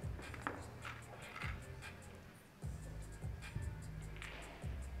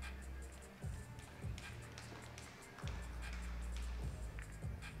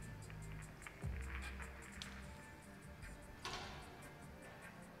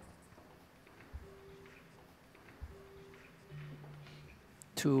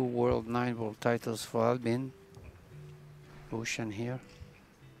 Two World 9-ball titles for Albin, Ouschan here,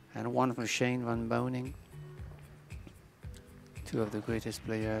 and one for Shane Van Boening. Two of the greatest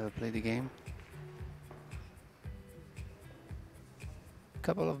players ever played the game.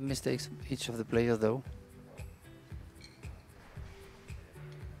 Couple of mistakes each of the players though.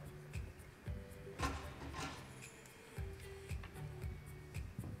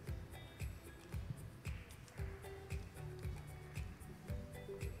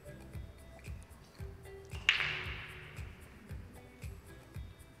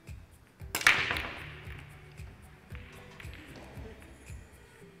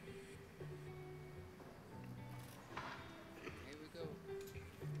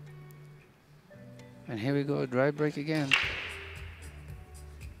 And here we go, a dry break again.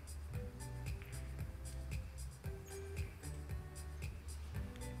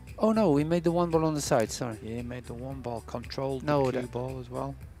 Oh no, we made the 1 ball on the side, sorry. Yeah, he made the 1 ball, controlled No, the cue ball as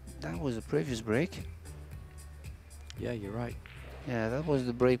well. That was the previous break. Yeah, you're right. Yeah, that was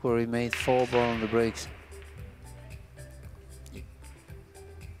the break where we made 4 ball on the breaks. Yeah,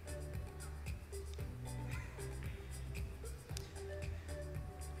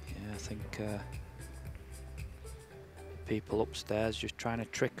 I think people upstairs just trying to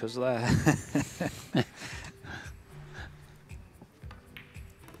trick us there.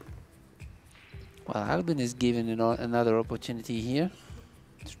 Well, Albin is given another opportunity here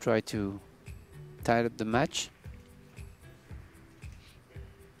to try to tie up the match.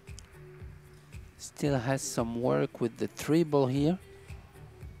 Still has some work with the 3 ball here.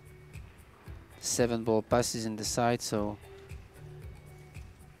 7 ball passes in the side, so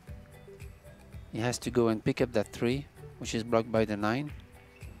he has to go and pick up that 3, which is blocked by the 9.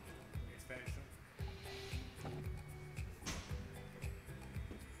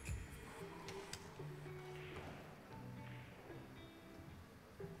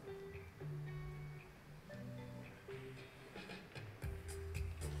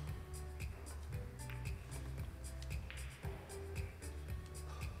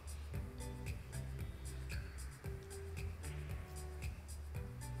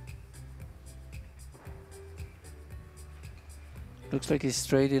 Looks like he's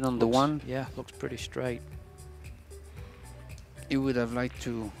straight in on the 1. Yeah, looks pretty straight. He would have liked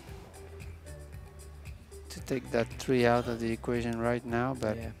to take that 3 out of the equation right now,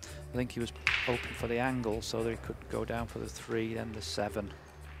 but yeah, I think he was hoping for the angle so that he could go down for the 3, then the 7,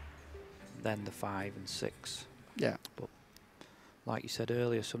 then the 5 and 6. yeah. But like you said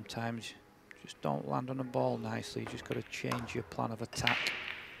earlier, sometimes you just don't land on a ball nicely. You just got to change your plan of attack.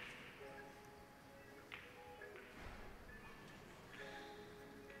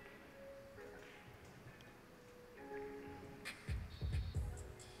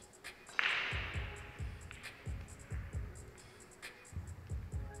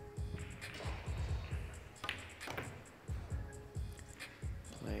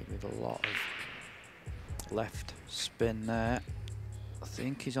 With a lot of left spin there. I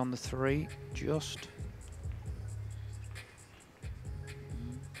think he's on the 3, just.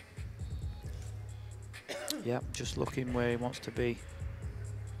 Yep, just looking where he wants to be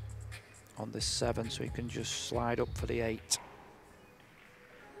on this 7, so he can just slide up for the 8.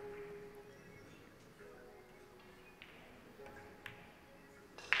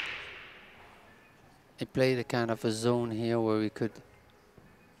 He played a kind of a zone here where we could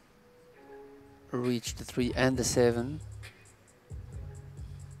reach the 3 and the 7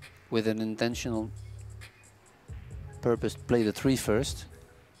 with an intentional purpose to play the 3 first.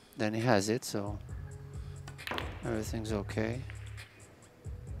 Then he has it, so everything's okay.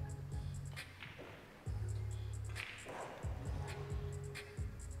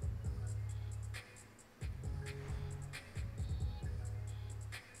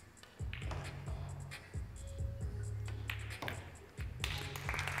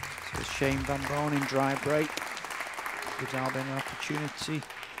 Shane Van Boening dry break gives Albin an opportunity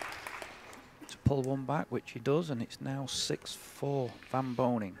to pull one back, which he does, and it's now 6-4 Van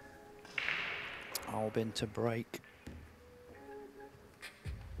Boening. Albin to break.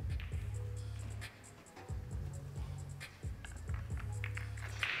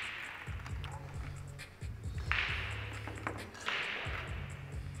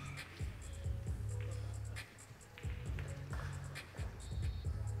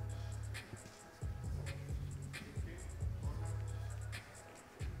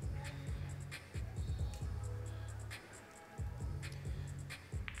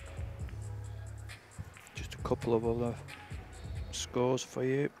 Couple of other scores for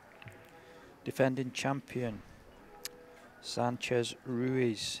you. Defending champion Sanchez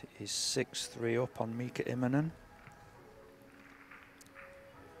Ruiz is 6-3 up on Mika Immonen.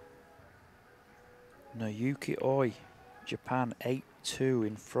 Nayuki Oi, Japan 8-2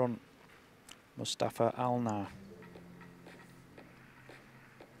 in front. Mustafa Alnar.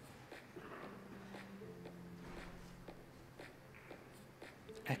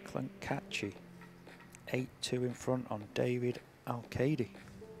 Eklan Kachi 8-2 in front on David Al-Qaidi.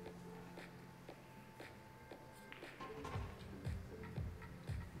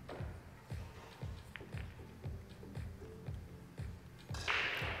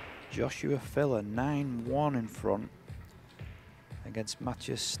 Joshua Filler 9-1 in front against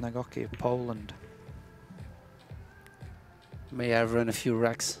Maciej Snagoki of Poland. May I run a few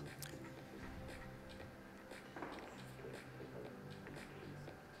racks?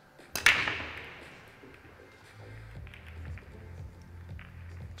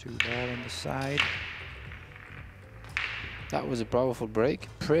 Two ball on the side. That was a powerful break.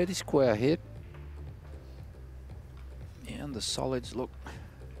 Pretty square hit. Yeah, and the solids look...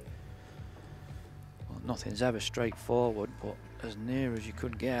 Well, nothing's ever straightforward, but as near as you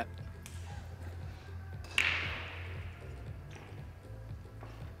could get.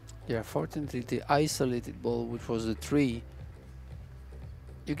 Yeah, fortunately the isolated ball, which was the 3,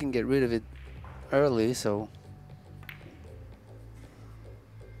 you can get rid of it early, so...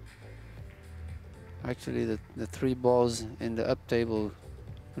 Actually, the 3 balls in the up table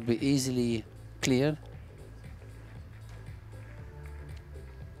would be easily cleared.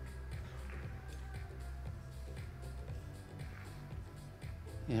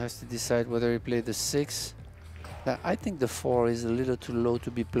 He has to decide whether he played the 6. I think the 4 is a little too low to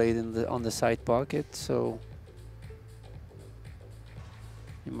be played in on the side pocket, so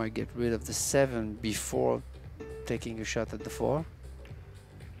you might get rid of the 7 before taking a shot at the 4.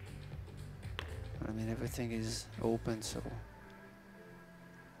 I mean, everything is open, so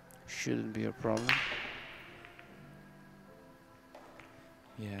shouldn't be a problem.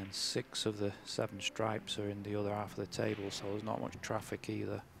 Yeah, and 6 of the 7 stripes are in the other half of the table, so there's not much traffic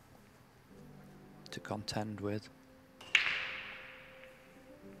either to contend with.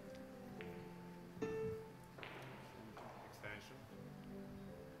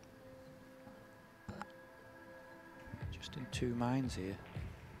 Just in 2 minds here.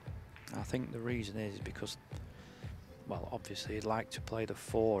 I think the reason is because, well, obviously he'd like to play the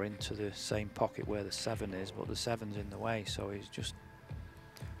 4 into the same pocket where the 7 is, but the 7's in the way, so he's just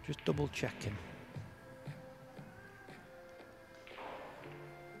double checking.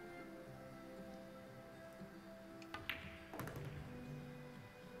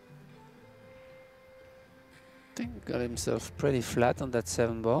 I think he got himself pretty flat on that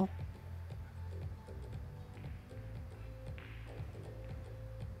 7 ball.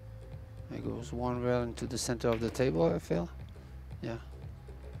 There goes one rail into the center of the table, I feel. Yeah.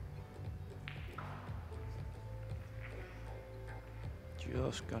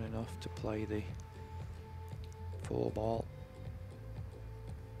 Just got enough to play the 4 ball.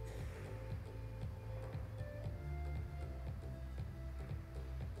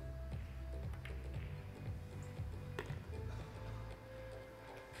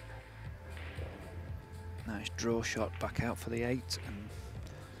 Nice draw shot back out for the 8, and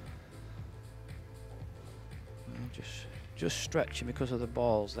just stretching because of the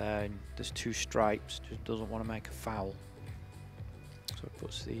balls there, and there's 2 stripes, just doesn't want to make a foul. So it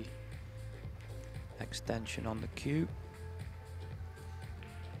puts the extension on the cue.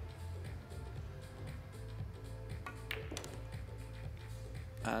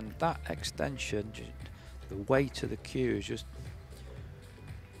 And that extension, the weight of the cue has just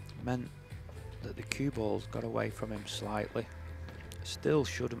meant that the cue ball's got away from him slightly. Still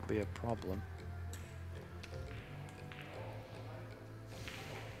shouldn't be a problem.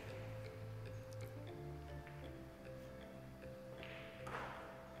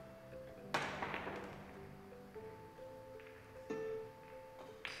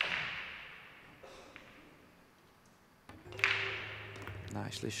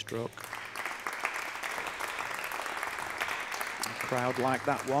 Nicely struck. crowd like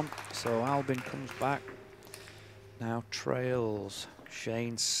that one. So Albin comes back. Now trails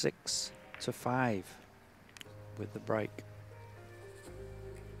Shane 6-5 with the break.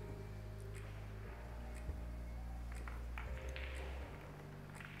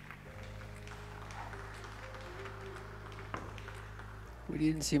 We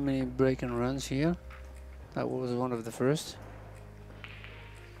didn't see many break and runs here. That was one of the first.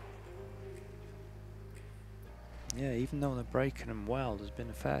 Yeah, even though they're breaking them well, there's been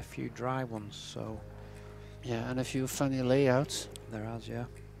a fair few dry ones, so... Yeah, and a few funny layouts. There has, yeah.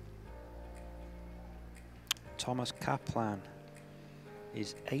 Thomas Kaplan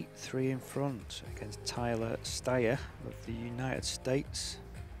is 8-3 in front against Tyler Steyer of the United States.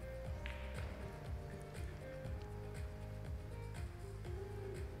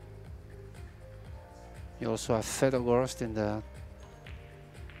 You also have Fedorgorst in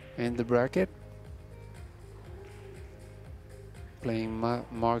the bracket, playing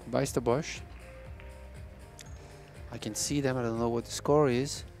Mark Beisterbosch. I can see them. I don't know what the score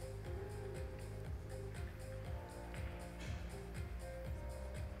is.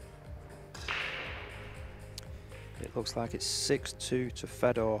 It looks like it's 6-2 to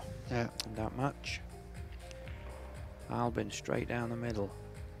Fedor Yeah. in that match. Albin straight down the middle.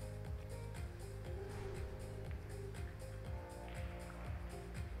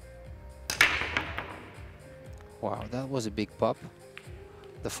 Wow, that was a big pop.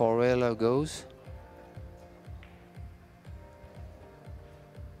 The Forella goes.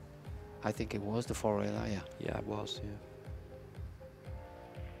 I think it was the Forella, yeah. Yeah, it was,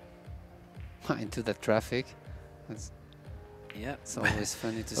 yeah. Into the traffic. Yeah. It's always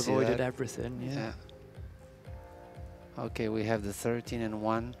funny to see Avoided that. everything, yeah. Okay, we have the 13 and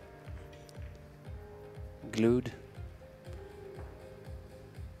 1 glued.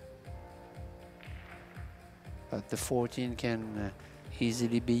 But the 14 can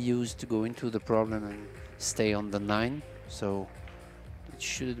easily be used to go into the problem and stay on the 9. So it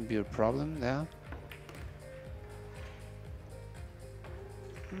shouldn't be a problem there.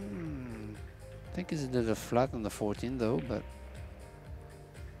 I think it's a little flat on the 14 though, but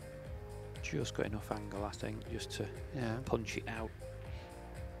Just got enough angle, I think, just to yeah. punch it out.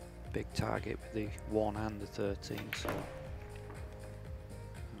 Big target with the 1 and the 13, so it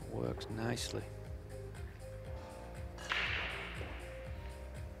works nicely.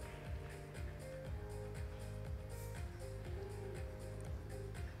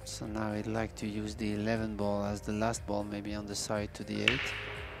 So now I'd like to use the 11 ball as the last ball, maybe on the side to the 8.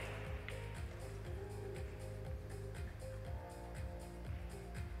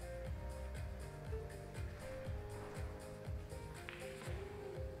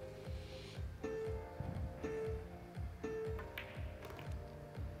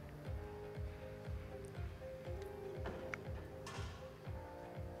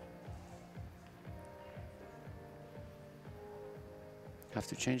 Have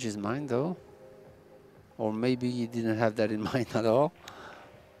to change his mind though, or maybe he didn't have that in mind at all.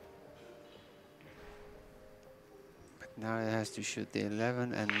 But now it has to shoot the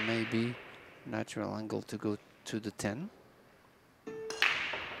 11 and maybe natural angle to go to the 10.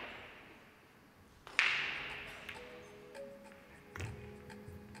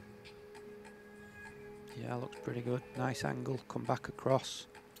 Yeah, looks pretty good. Nice angle, come back across.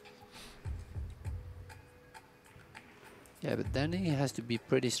 Yeah, but then he has to be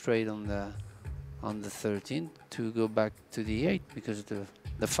pretty straight on the 13 to go back to the 8, because the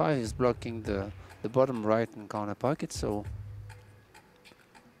 5 is blocking the bottom right and corner pocket. So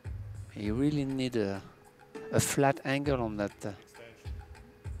you really need a flat angle on that.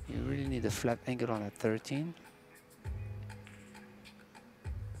 You really need a flat angle on that 13.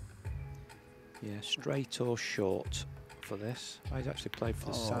 Yeah, straight or short for this. He's actually played for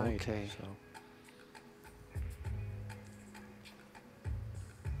the Oh, side. okay. So.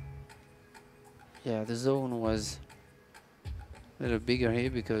 Yeah, the zone was a little bigger here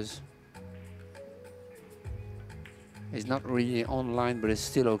because it's not really online, but it's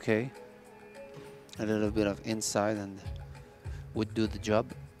still okay. A little bit of inside and would do the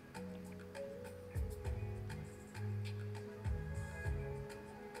job.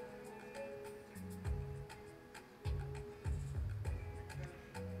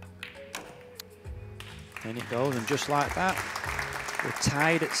 In it goes, and just like that, we're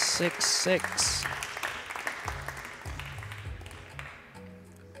tied at 6-6.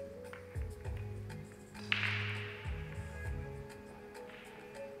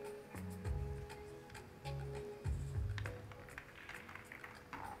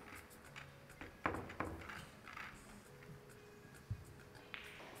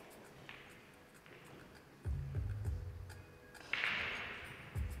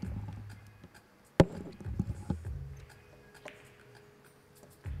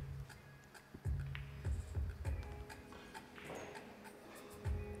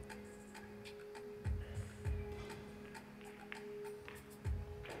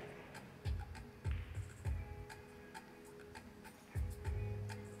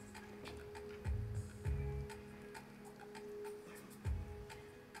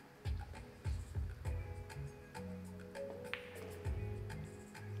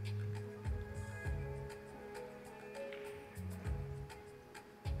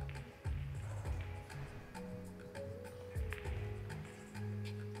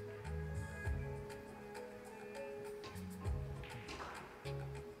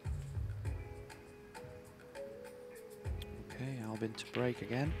 Albin to break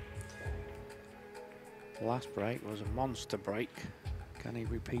again. The last break was a monster break. Can he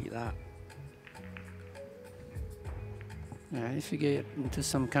repeat that? Yeah, if you get into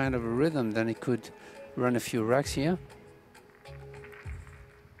some kind of a rhythm, then he could run a few racks here.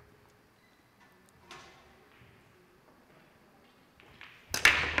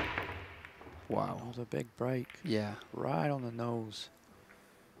 Wow. That was a big break. Yeah. Right on the nose.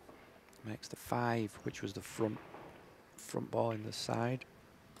 Makes the 5, which was the front ball in the side.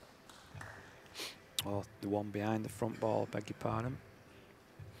 Or the one behind the front ball, beg your pardon.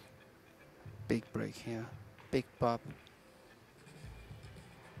 Big break here. Big pop.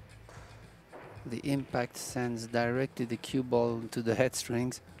 The impact sends directly the cue ball to the head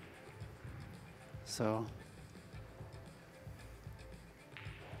strings. So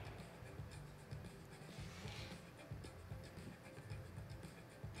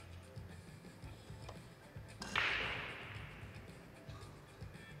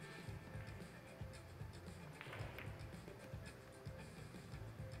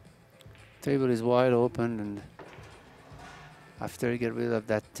table is wide open, and after you get rid of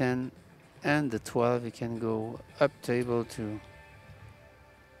that 10 and the 12, you can go up table to.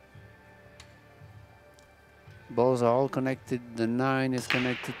 Balls are all connected. The 9 is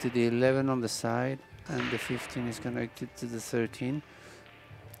connected to the 11 on the side, and the 15 is connected to the 13.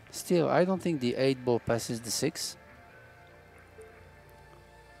 Still, I don't think the 8 ball passes the 6.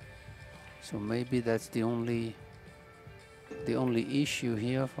 So maybe that's the only issue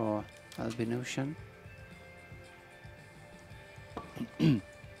here for Albin Ouschan.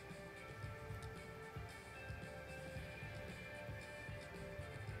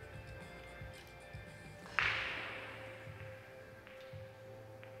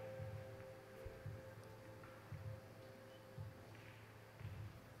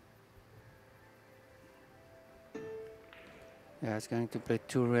 Yeah, it's going to play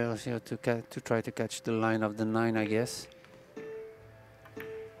 2 rails here to try to catch the line of the 9, I guess.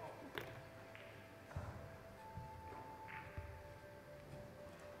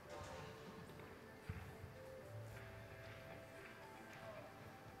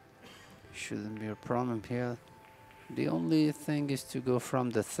 Shouldn't be a problem here. The only thing is to go from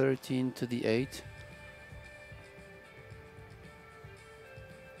the 13 to the 8.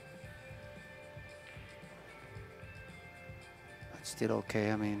 Still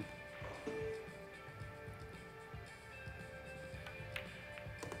okay, I mean.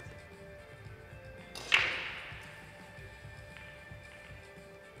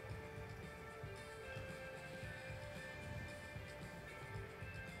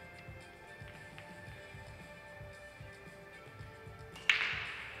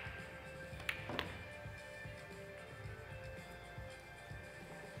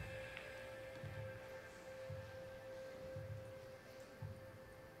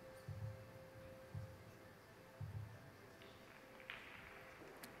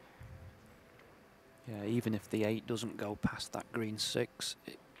 Yeah, even if the 8 doesn't go past that green 6,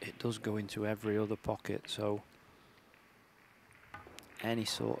 it does go into every other pocket, so any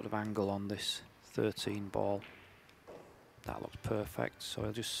sort of angle on this 13 ball, that looks perfect. So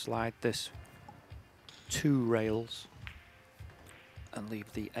I'll just slide this 2 rails and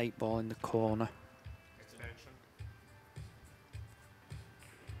leave the 8 ball in the corner.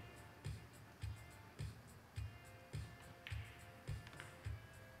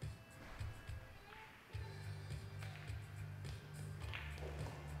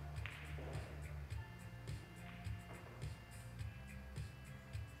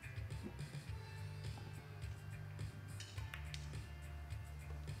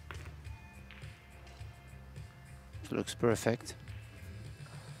 Looks perfect.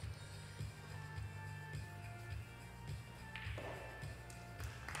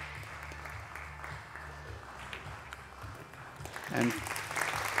 And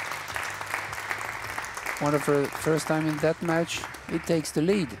one of the first time in that match, it takes the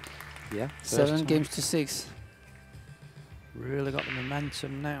lead. Yeah, 7 games to 6. Really got the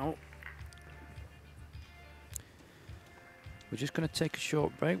momentum now. We're just going to take a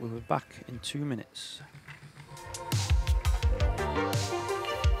short break. We'll be back in 2 minutes.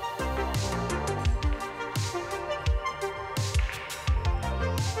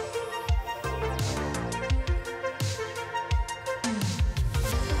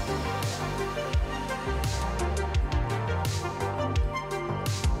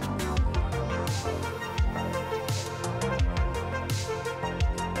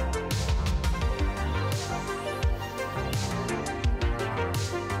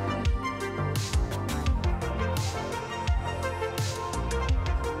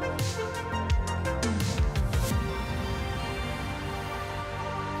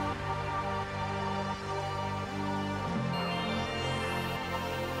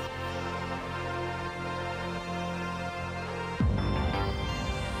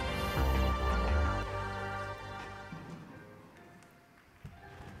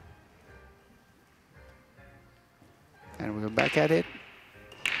 back at it.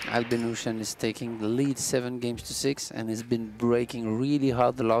 Albin Ouschan is taking the lead 7 games to 6 and has been breaking really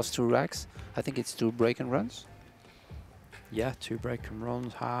hard the last 2 racks. I think it's 2 break and runs. Yeah, 2 break and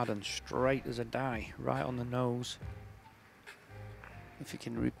runs, hard and straight as a die, right on the nose. If you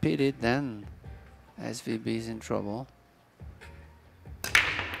can repeat it, then SVB is in trouble.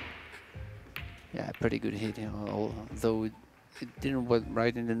 Yeah, pretty good hit, you know, although it didn't work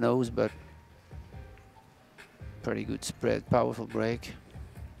right in the nose, but pretty good spread, powerful break.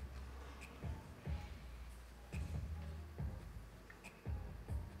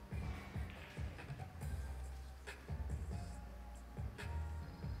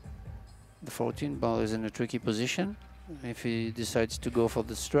 The 14 ball is in a tricky position if he decides to go for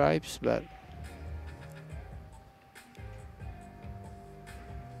the stripes, but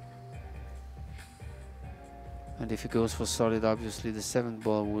and if he goes for solid, obviously the 7th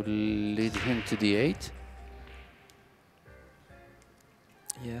ball would lead him to the 8.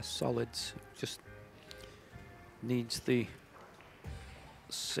 Yeah, solids. Just needs the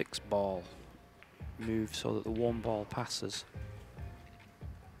 6 ball move so that the 1 ball passes.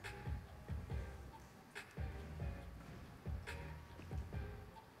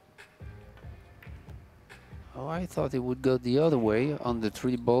 Oh, I thought it would go the other way on the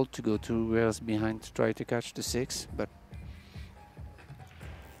 3 ball to go 2 rails behind to try to catch the 6, but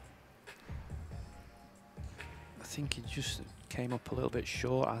I think he just came up a little bit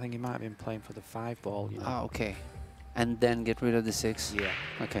short. I think he might have been playing for the 5 ball, you know. ah, okay. And then get rid of the 6. Yeah.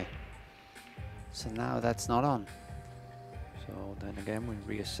 Okay. So now that's not on. So then again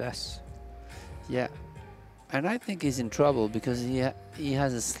we reassess. Yeah. And I think he's in trouble because he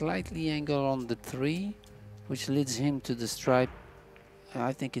has a slightly angle on the 3, which leads him to the stripe.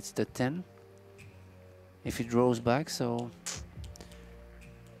 I think it's the 10 if he draws back, so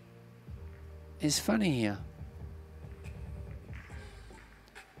it's funny here.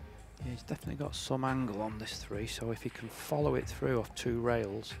 Yeah, he's definitely got some angle on this 3, so if he can follow it through off 2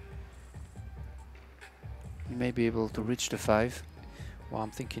 rails. He may be able to reach the 5. Well,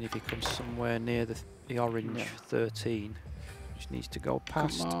 I'm thinking if he comes somewhere near the orange 13, just needs to go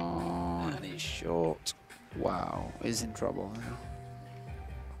past. Come on. And he's short. Wow, he's in trouble now.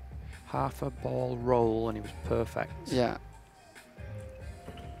 Half a ball roll and he was perfect. Yeah.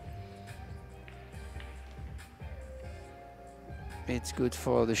 It's good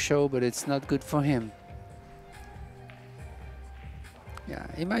for the show, but it's not good for him. Yeah,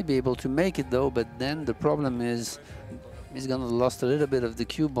 he might be able to make it though, but then the problem is he's gonna lost a little bit of the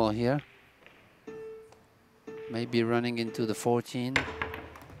cue ball here. Maybe running into the 14.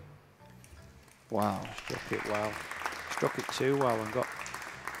 Wow. Struck it well. Struck it too well and got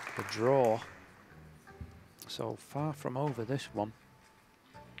the draw. So far from over this one.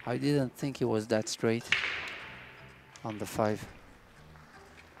 I didn't think he was that straight on the 5.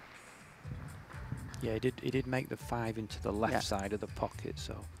 Yeah, he did make the 5 into the left Yeah. side of the pocket,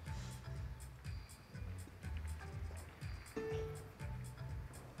 so.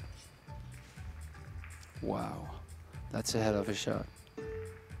 Wow, that's a hell of a shot.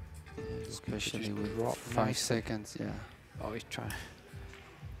 Yeah, Especially with drop 5 nicely. seconds, yeah. Oh, he's trying.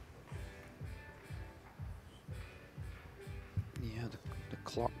 Yeah, the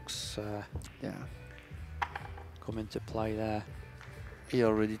clocks Yeah. come into play there. He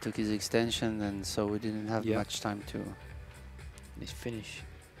already took his extension, and so we didn't have Yeah. much time to. And he's finished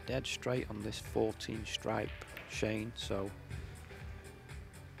dead straight on this 14 stripe Shane, so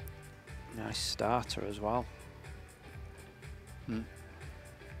nice starter as well. Hmm.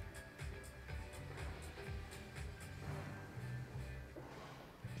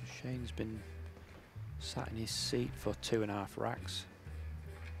 Shane's been sat in his seat for 2.5 racks.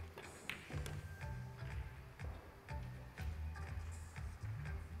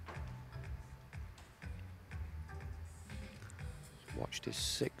 Watched his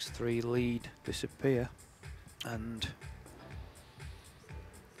 6-3 lead disappear, and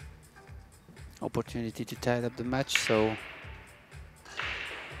Opportunity to tie up the match, so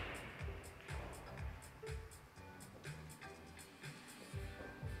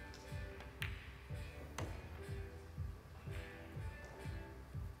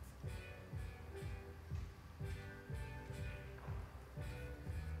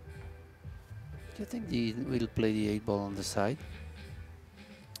do you think we'll play the 8 ball on the side?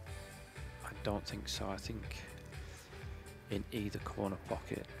 I don't think so. I think in either corner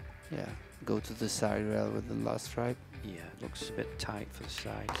pocket. Yeah, go to the side rail with the last stripe. Yeah, it looks a bit tight for the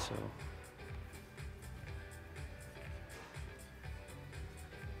side, so.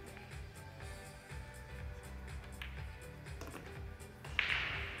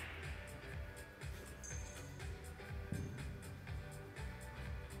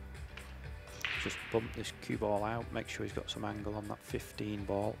 just bump this cue ball out, make sure he's got some angle on that 15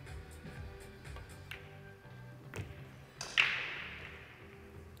 ball.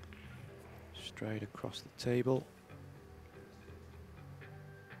 Straight across the table.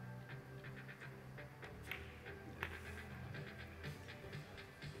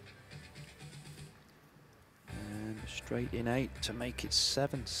 And straight in 8 to make it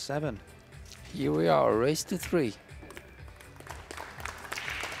 7-7. Here we are, race to 3.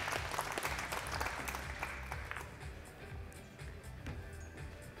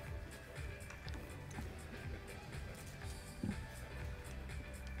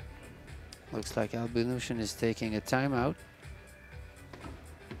 Looks like Albin Ouschan is taking a timeout.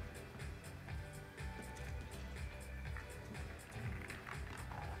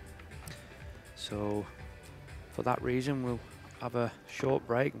 So for that reason, we'll have a short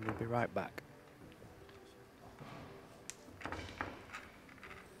break and we'll be right back.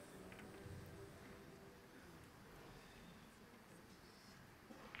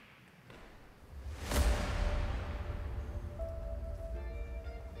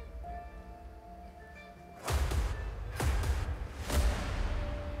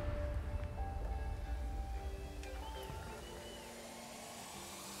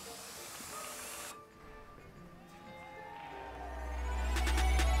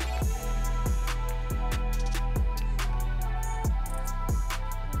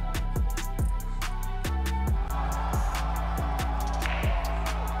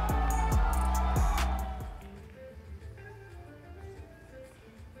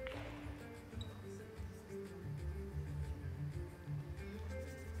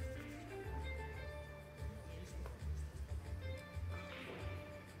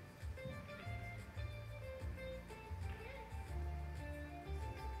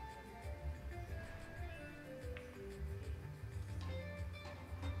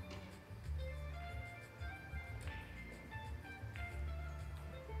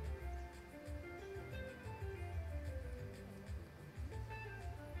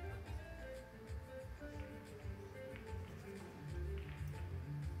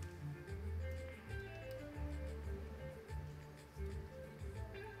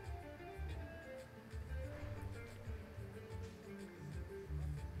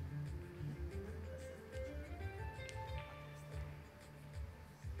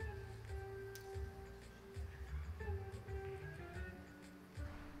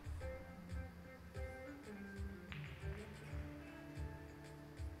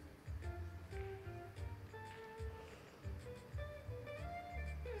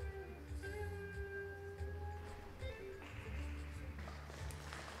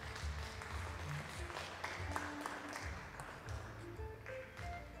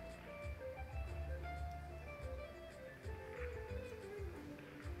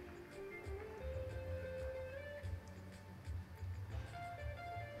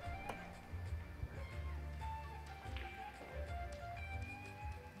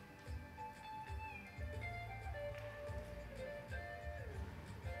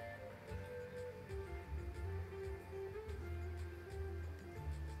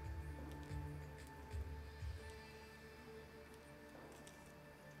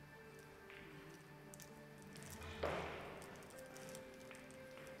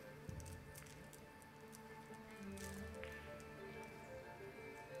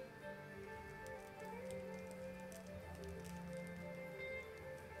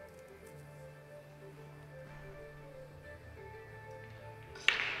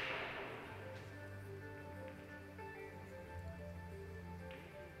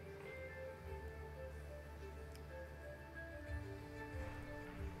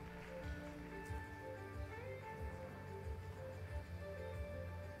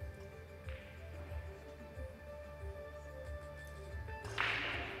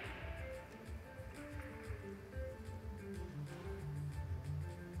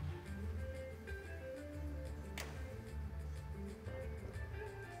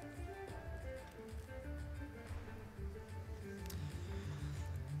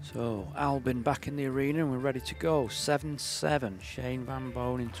 So Albin back in the arena and we're ready to go. 7-7. Shane Van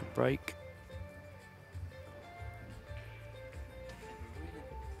Boening to break.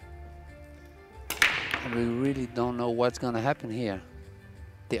 And we really don't know what's going to happen here.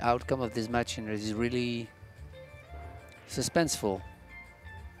 The outcome of this match is really suspenseful.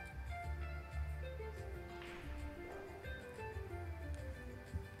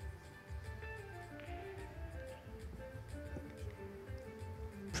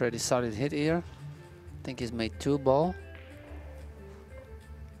 Pretty solid hit here. I think he's made 2 ball.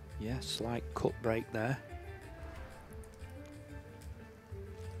 Yeah, slight cut break there.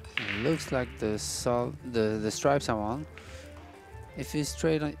 And looks like the stripes are on. If he's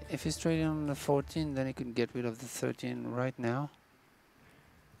straight on the 14, then he could get rid of the 13 right now.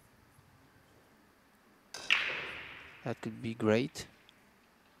 That could be great.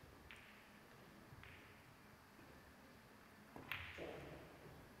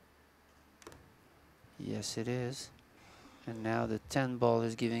 Yes, it is. And now the 10 ball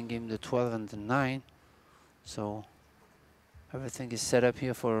is giving him the 12 and the 9. So everything is set up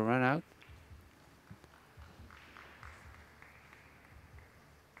here for a run out.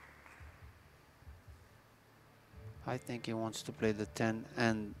 I think he wants to play the 10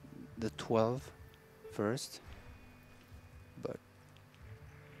 and the 12 first. But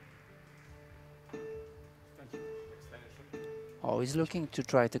oh, he's looking to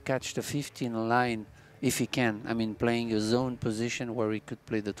try to catch the 15 line if he can. I mean, playing a zone position where he could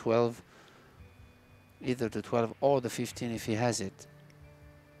play the 12, either the 12 or the 15 if he has it.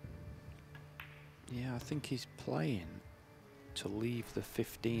 Yeah, I think he's playing to leave the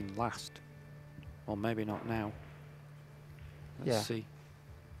 15 last. Or maybe not now. Let's see.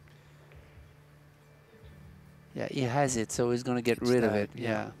 Yeah, he has it, so he's going to get rid of it.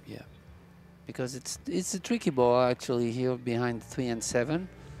 Yeah. Yeah. Because it's a tricky ball actually here behind 3 and 7.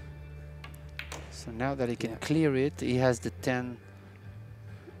 So now that he can clear it, he has the 10,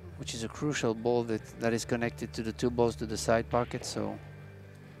 which is a crucial ball that is connected to the 2 balls to the side pocket. So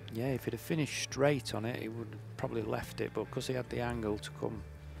yeah, if he'd have finished straight on it, he would have probably left it, but because he had the angle to come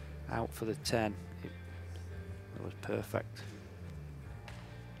out for the 10, it was perfect.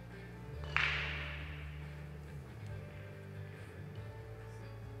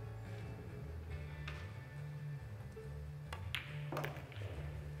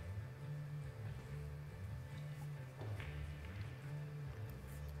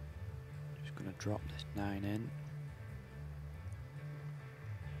 Drop this 9 in.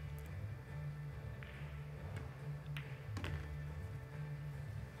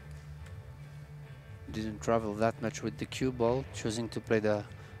 Didn't travel that much with the cue ball, choosing to play the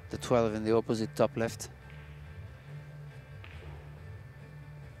 12 in the opposite top left.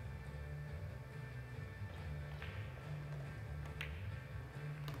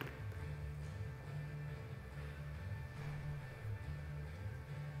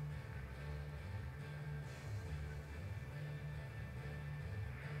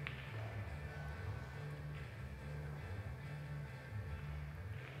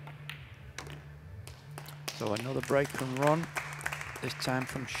 So another break and run, this time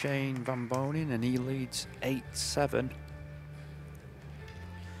from Shane Van Boening, and he leads 8-7.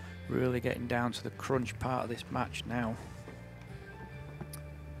 Really getting down to the crunch part of this match now.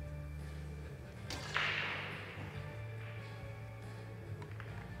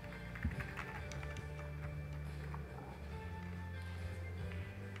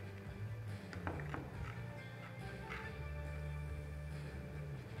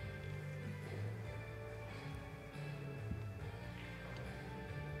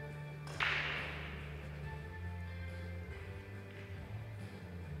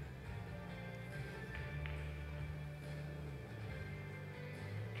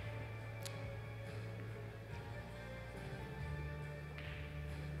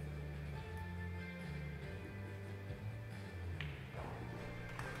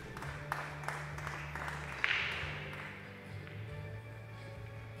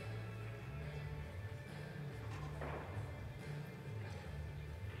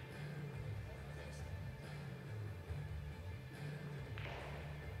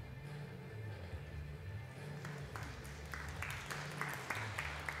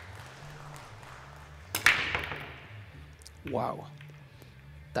 Wow,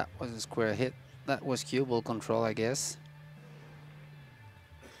 that was a square hit. That was cue ball control, I guess.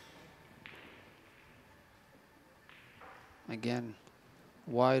 Again,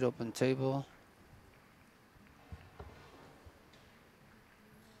 wide open table.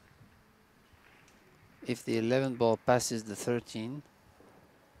 If the 11 ball passes the 13,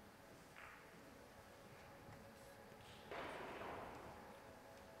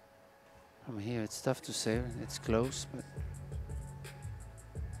 from here it's tough to say. It's close, but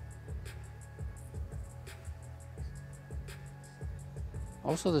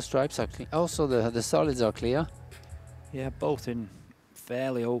also the stripes are clear. Also the solids are clear. Yeah, both in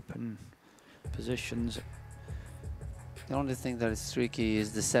fairly open positions. The only thing that is tricky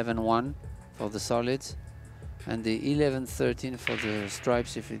is the 7-1 for the solids and the 11-13 for the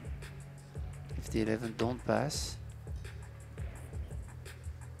stripes if the 11 don't pass.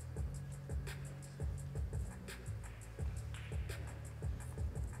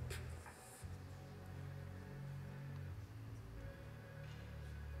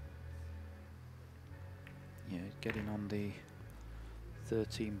 getting on the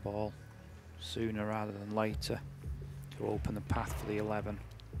 13 ball sooner rather than later to open the path for the 11.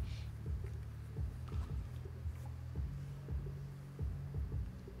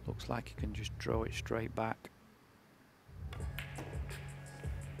 Looks like he can just draw it straight back.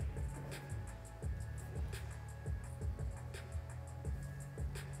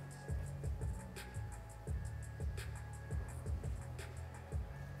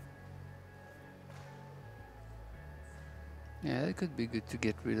 Yeah, it could be good to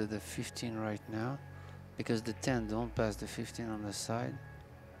get rid of the 15 right now, because the 10 don't pass the 15 on the side.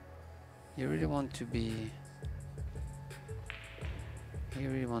 You really want to be... He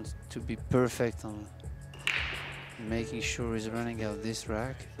really wants to be perfect on making sure he's running out this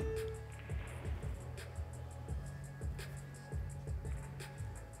rack.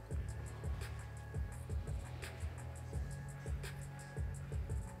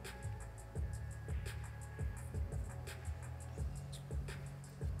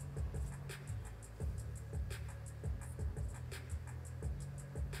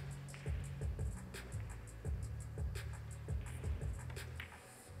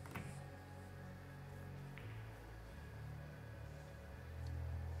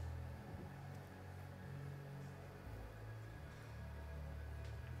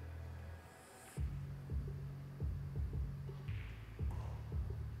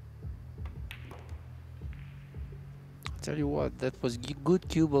 Tell you what, that was good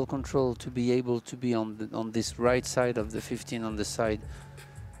cue ball control to be able to be on this right side of the 15 on the side.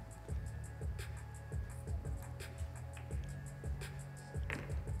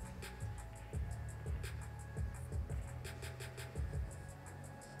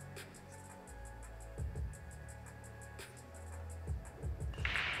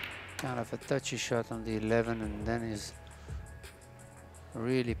 Kind of a touchy shot on the 11, and then is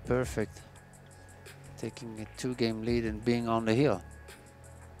really perfect, taking a 2-game lead and being on the hill.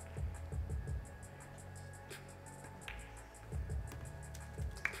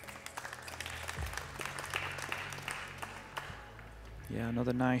 Yeah,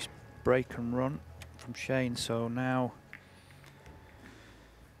 another nice break and run from Shane. So now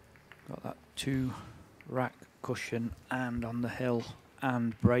got that 2-rack cushion and on the hill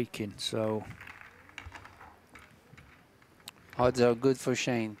and breaking. So odds are good for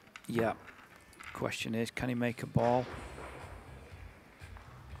Shane. yeah. Question is, can he make a ball?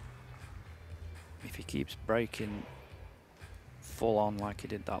 If he keeps breaking full on like he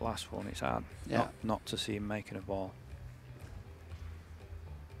did that last one, it's hard not to see him making a ball.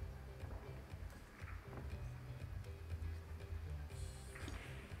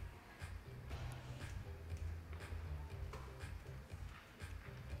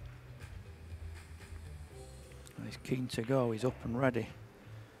 And he's keen to go, he's up and ready.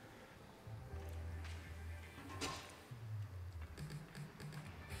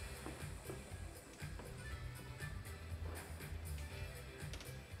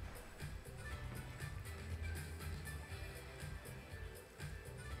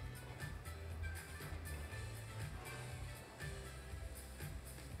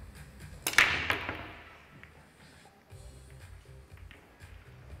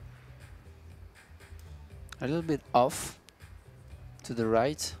 A little bit off to the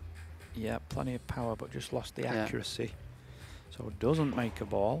right. Yeah, plenty of power, but just lost the accuracy. So doesn't make a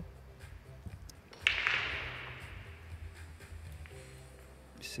ball.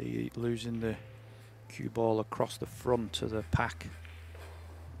 You see, losing the cue ball across the front of the pack.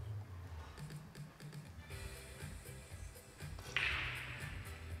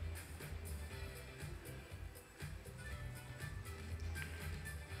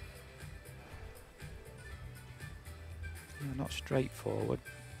 Not straightforward.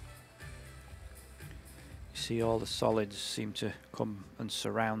 You see all the solids seem to come and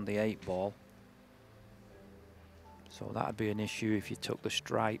surround the 8 ball. So that'd be an issue if you took the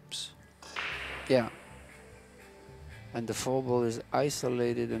stripes. Yeah. And the 4 ball is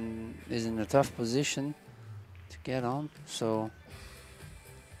isolated and is in a tough position to get on. So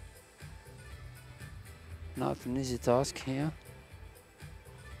not an easy task here.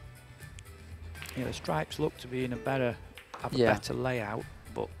 Yeah, the stripes look to be in a better better layout,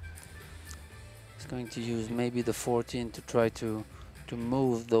 but he's going to use maybe the 14 to try to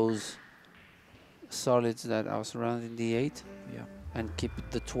move those solids that are surrounding the 8. Yeah. And keep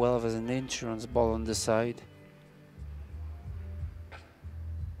the 12 as an insurance ball on the side,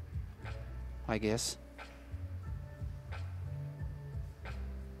 I guess.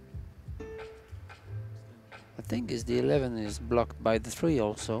 I think the 11 is blocked by the 3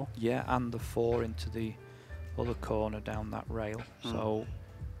 also. Yeah, and the 4 into the other corner down that rail. So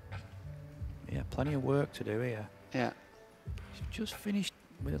Yeah, plenty of work to do here. Yeah. He's just finished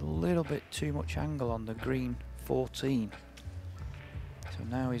with a little bit too much angle on the green 14. So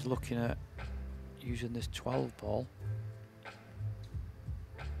now he's looking at using this 12 ball.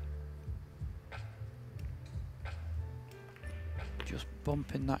 Just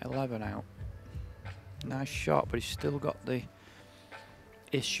bumping that 11 out. Nice shot, but he's still got the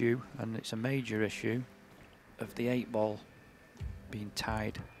issue, and it's a major issue, of the 8 ball being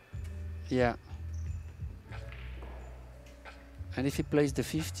tied. Yeah. And if he plays the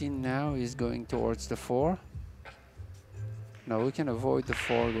 15 now, he's going towards the 4. No, we can avoid the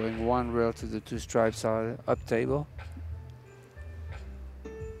 4 going 1 rail to the 2 stripes up table.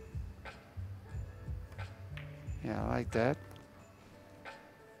 Yeah, I like that.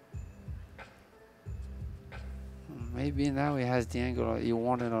 Maybe now he has the angle he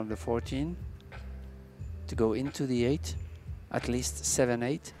wanted on the 14 to go into the 8, at least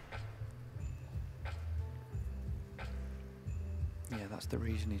 7-8. Yeah, that's the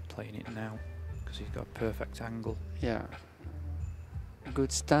reason he's playing it now, because he's got a perfect angle. Yeah.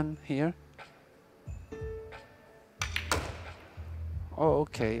 Good stun here. Oh,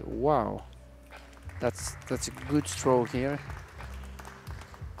 okay. Wow. That's a good stroke here.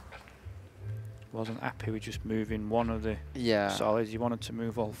 Wasn't happy with just moving one of the solids. He wanted to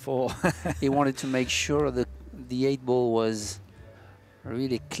move all 4. He wanted to make sure that the 8 ball was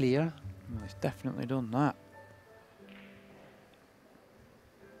really clear. Well, he's definitely done that.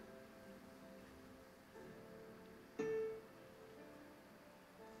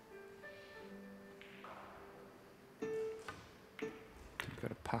 We've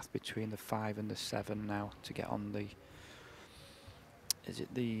got a path between the 5 and the 7 now to get on the... Is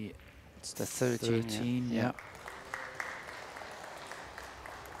it the... It's the 13, yeah.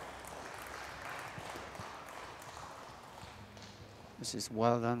 This is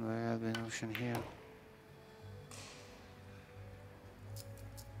well done by Albin Ouschan here.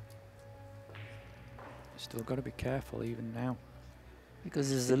 Still got to be careful even now.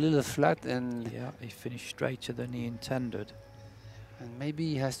 Because it's a little flat and... Yeah, he finished straighter than he intended. And maybe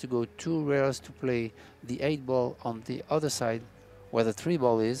he has to go 2 rails to play the 8 ball on the other side where the 3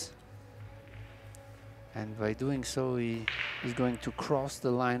 ball is. And by doing so, he is going to cross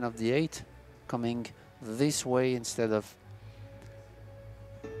the line of the 8, coming this way instead of...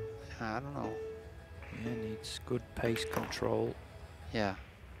 I don't know. Yeah, needs good pace control. Yeah.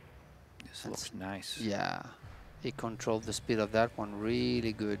 This looks nice. Yeah. He controlled the speed of that one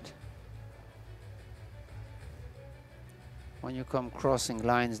really good. When you come crossing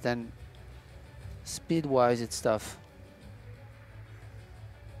lines, then speed-wise, it's tough.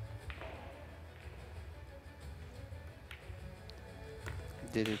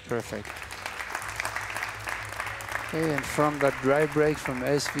 Did it perfect. Okay, and from that drive break from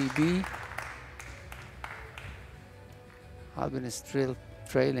SVB, Albin is still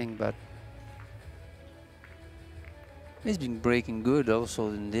trailing, but he's been breaking good also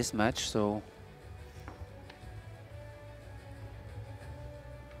in this match, so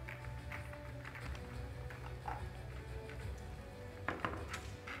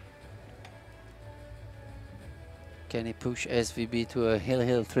can he push SVB to a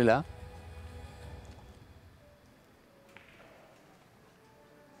hill thriller?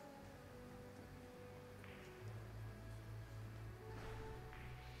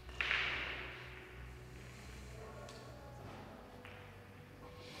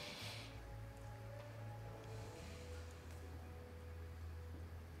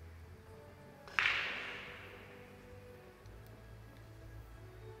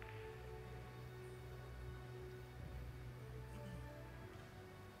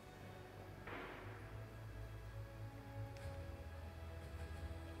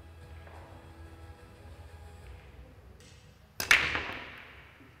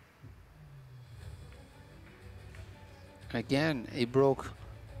 Again, he broke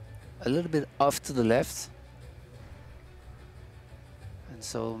a little bit off to the left. And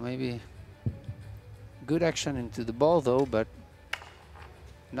so maybe good action into the ball though, but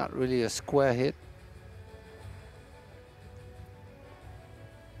not really a square hit.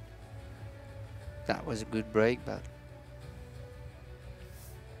 That was a good break, but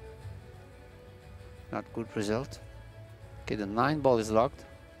not good result. Okay, the 9 ball is locked.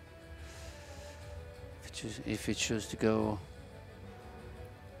 If you choose to go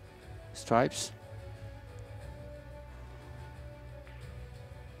stripes.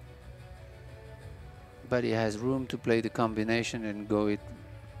 But he has room to play the combination and go it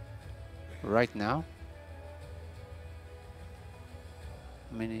right now.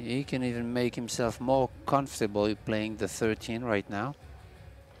 I mean, he can even make himself more comfortable playing the 13 right now.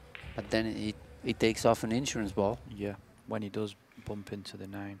 But then it takes off an insurance ball. Yeah, when he does bump into the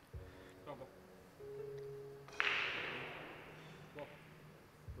 9.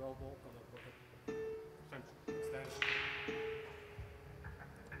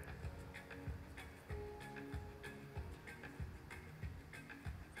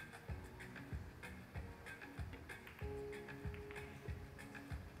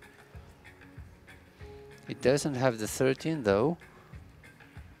 It doesn't have the 13 though.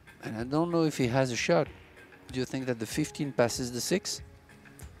 And I don't know if he has a shot. Do you think that the 15 passes the 6?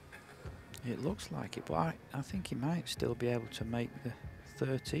 It looks like it, but I think he might still be able to make the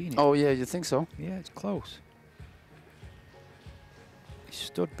 13. Oh yeah, you think so? Yeah, it's close. He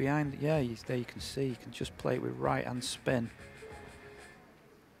stood behind, yeah, there you can see, you can just play it with right hand spin.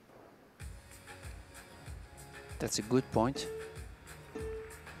 That's a good point.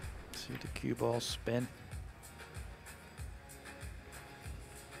 See the cue ball spin.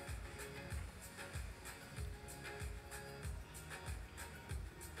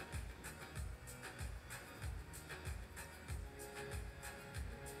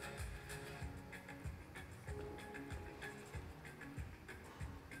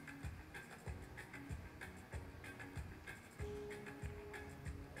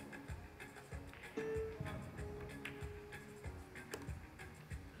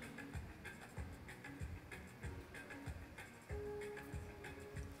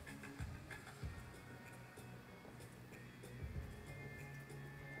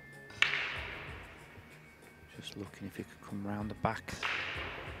 Just looking if he could come round the back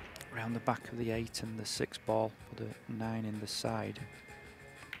of the 8 and the 6 ball for the 9 in the side.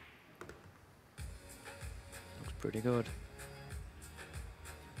 Looks pretty good.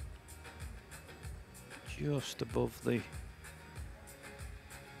 Just above the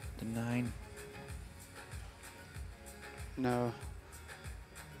 9. No.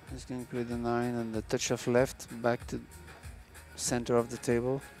 He's going to create the 9 and the touch of left back to center of the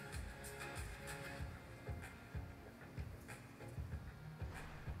table.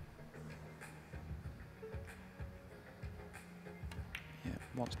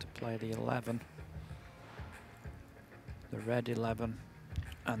 Wants to play the 11, the red 11,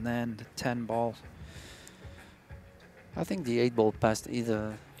 and then the 10 ball. I think the 8 ball passed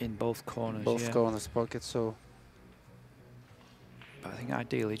either in both corners. Both yeah. corners pocket, so. But I think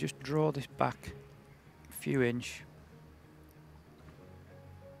ideally just draw this back a few inch.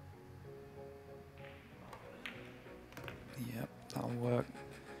 Yep, that'll work.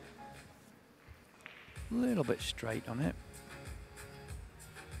 A little bit straight on it.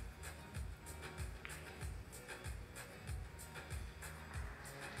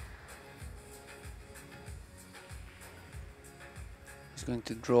 He's going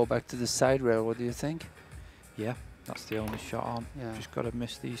to draw back to the side rail. What do you think? Yeah, that's the only shot on. Yeah. Just got to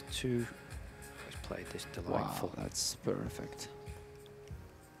miss these 2. He's played this delightful. Wow, that's perfect.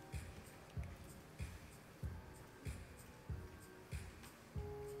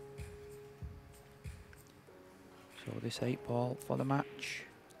 So this 8 ball for the match.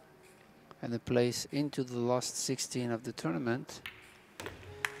 And the place into the last 16 of the tournament.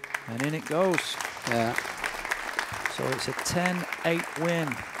 And in it goes. Yeah. So it's a 10-8 win.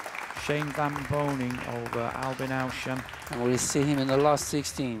 Shane van Boening over Albin Ouschan. And we'll see him in the last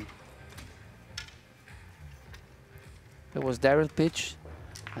 16. It was Daryl Pitch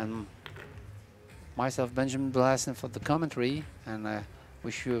and myself, Benjamin Blassen, for the commentary. And I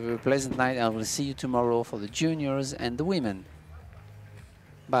wish you a very pleasant night. I will see you tomorrow for the juniors and the women.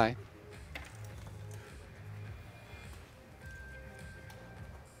 Bye.